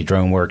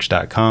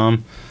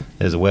back40droneworks.com.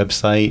 There's a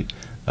website.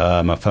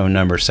 My phone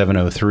number is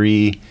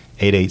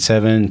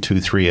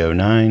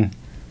 703-887-2309.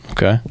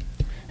 Okay.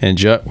 And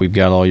Jut, we've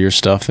got all your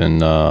stuff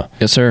and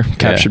yes, sir.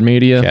 Captured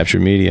Media.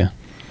 Captured Media.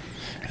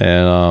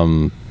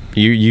 And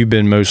you've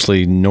been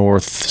mostly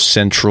North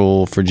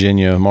Central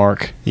Virginia,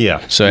 Mark.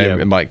 Yeah. So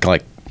like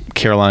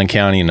Caroline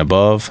County and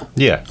above?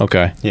 Yeah.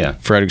 Okay. Yeah.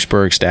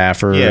 Fredericksburg,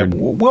 Stafford. Yeah,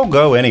 we'll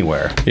go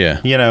anywhere.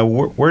 Yeah.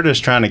 We're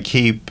just trying to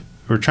keep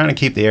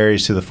the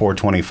areas to the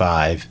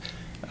 425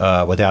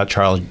 without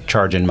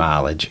charging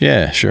mileage.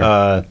 Yeah,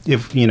 sure.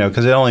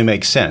 Because it only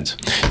makes sense.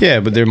 Yeah,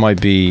 but there might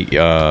be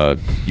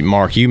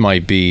Mark, you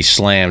might be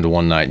slammed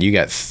one night. You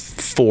got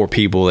 4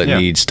 people that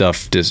need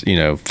stuff just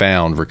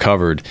found,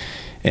 recovered.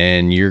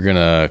 And you're going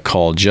to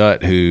call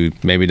Jut, who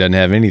maybe doesn't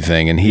have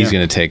anything, and he's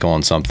going to take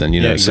on something,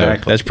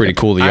 exactly. So that's pretty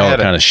cool that y'all are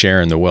kind of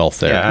sharing the wealth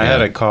there. Yeah, I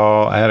had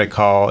a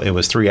call. It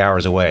was 3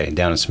 hours away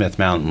down in Smith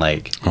Mountain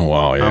Lake. Oh,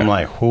 wow, yeah. I'm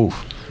like, whew.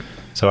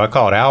 So I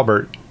called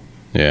Albert,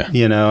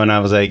 and I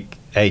was like,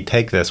 hey,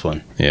 take this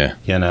one. Yeah.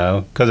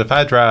 Because if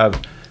I drive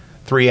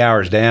 3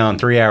 hours down,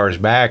 3 hours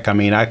back, I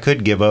mean, I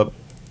could give up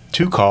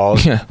 2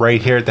 calls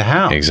right here at the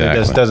house.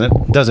 Exactly. It just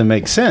doesn't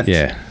make sense.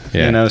 Yeah.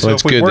 Yeah, so well,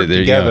 it's if we good work that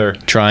they're together,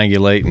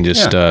 triangulate and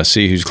just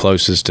see who's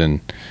closest and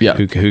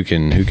who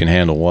can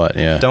handle what.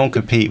 Yeah, don't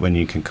compete when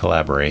you can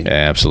collaborate. Yeah,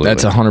 absolutely,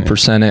 that's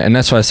 100%. And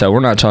that's why I said we're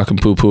not talking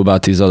poo-poo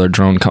about these other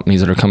drone companies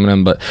that are coming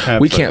in, but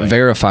we can't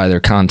verify their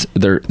equipment.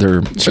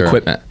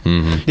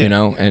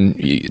 Mm-hmm.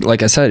 And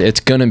like I said, it's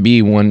gonna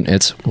be when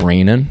it's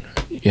raining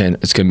and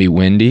it's gonna be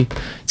windy.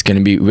 It's gonna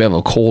be. We have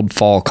a cold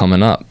fall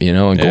coming up,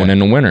 and going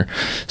into winter,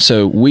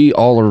 so we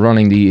all are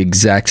running the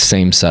exact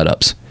same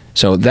setups.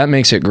 So that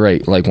makes it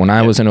great. Like when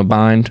I was in a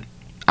bind,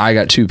 I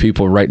got 2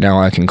 people right now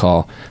I can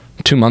call.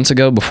 2 months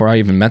ago, before I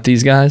even met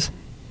these guys,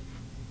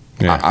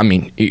 I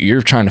mean,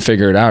 you're trying to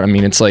figure it out. I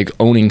mean, it's like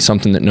owning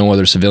something that no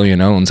other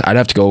civilian owns. I'd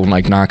have to go and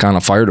knock on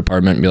a fire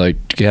department and be like,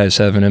 do you guys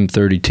have an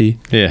M30T?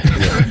 Yeah.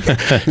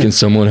 Can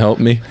someone help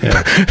me?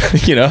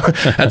 Yeah.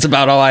 That's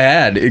about all I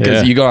had.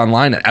 Because you go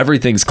online and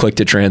everything's click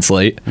to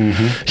translate.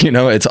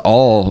 Mm-hmm. It's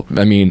all,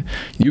 I mean,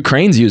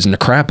 Ukraine's using the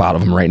crap out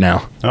of them right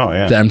now. Oh,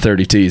 yeah. The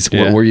M30Ts.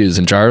 Yeah. What we're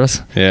using,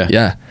 Jarvis? Yeah.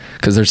 Yeah.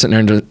 Because they're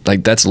sitting there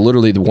and that's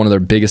literally one of their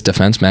biggest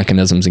defense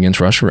mechanisms against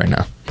Russia right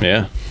now.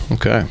 Yeah.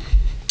 Okay.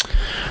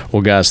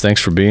 Well, guys, thanks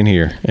for being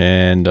here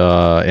and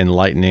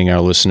enlightening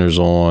our listeners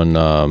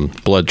on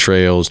blood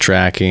trails,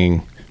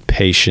 tracking,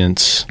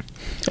 patience,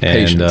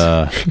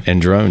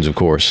 and drones, of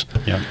course.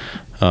 Yeah.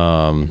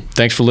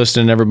 Thanks for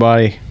listening,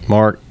 everybody.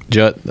 Mark,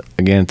 Jut,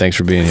 again, thanks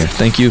for being here.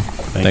 Thank you.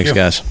 Thanks,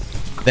 guys.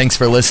 Thanks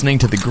for listening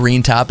to the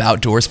Green Top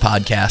Outdoors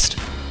podcast.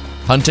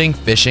 Hunting,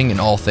 fishing,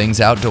 and all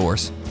things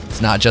outdoors.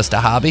 It's not just a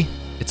hobby,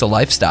 it's a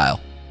lifestyle.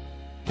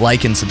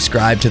 Like and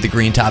subscribe to the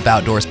Green Top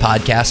Outdoors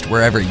podcast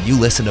wherever you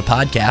listen to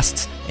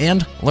podcasts,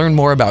 and learn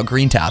more about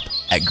Green Top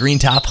at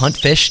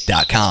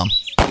greentophuntfish.com.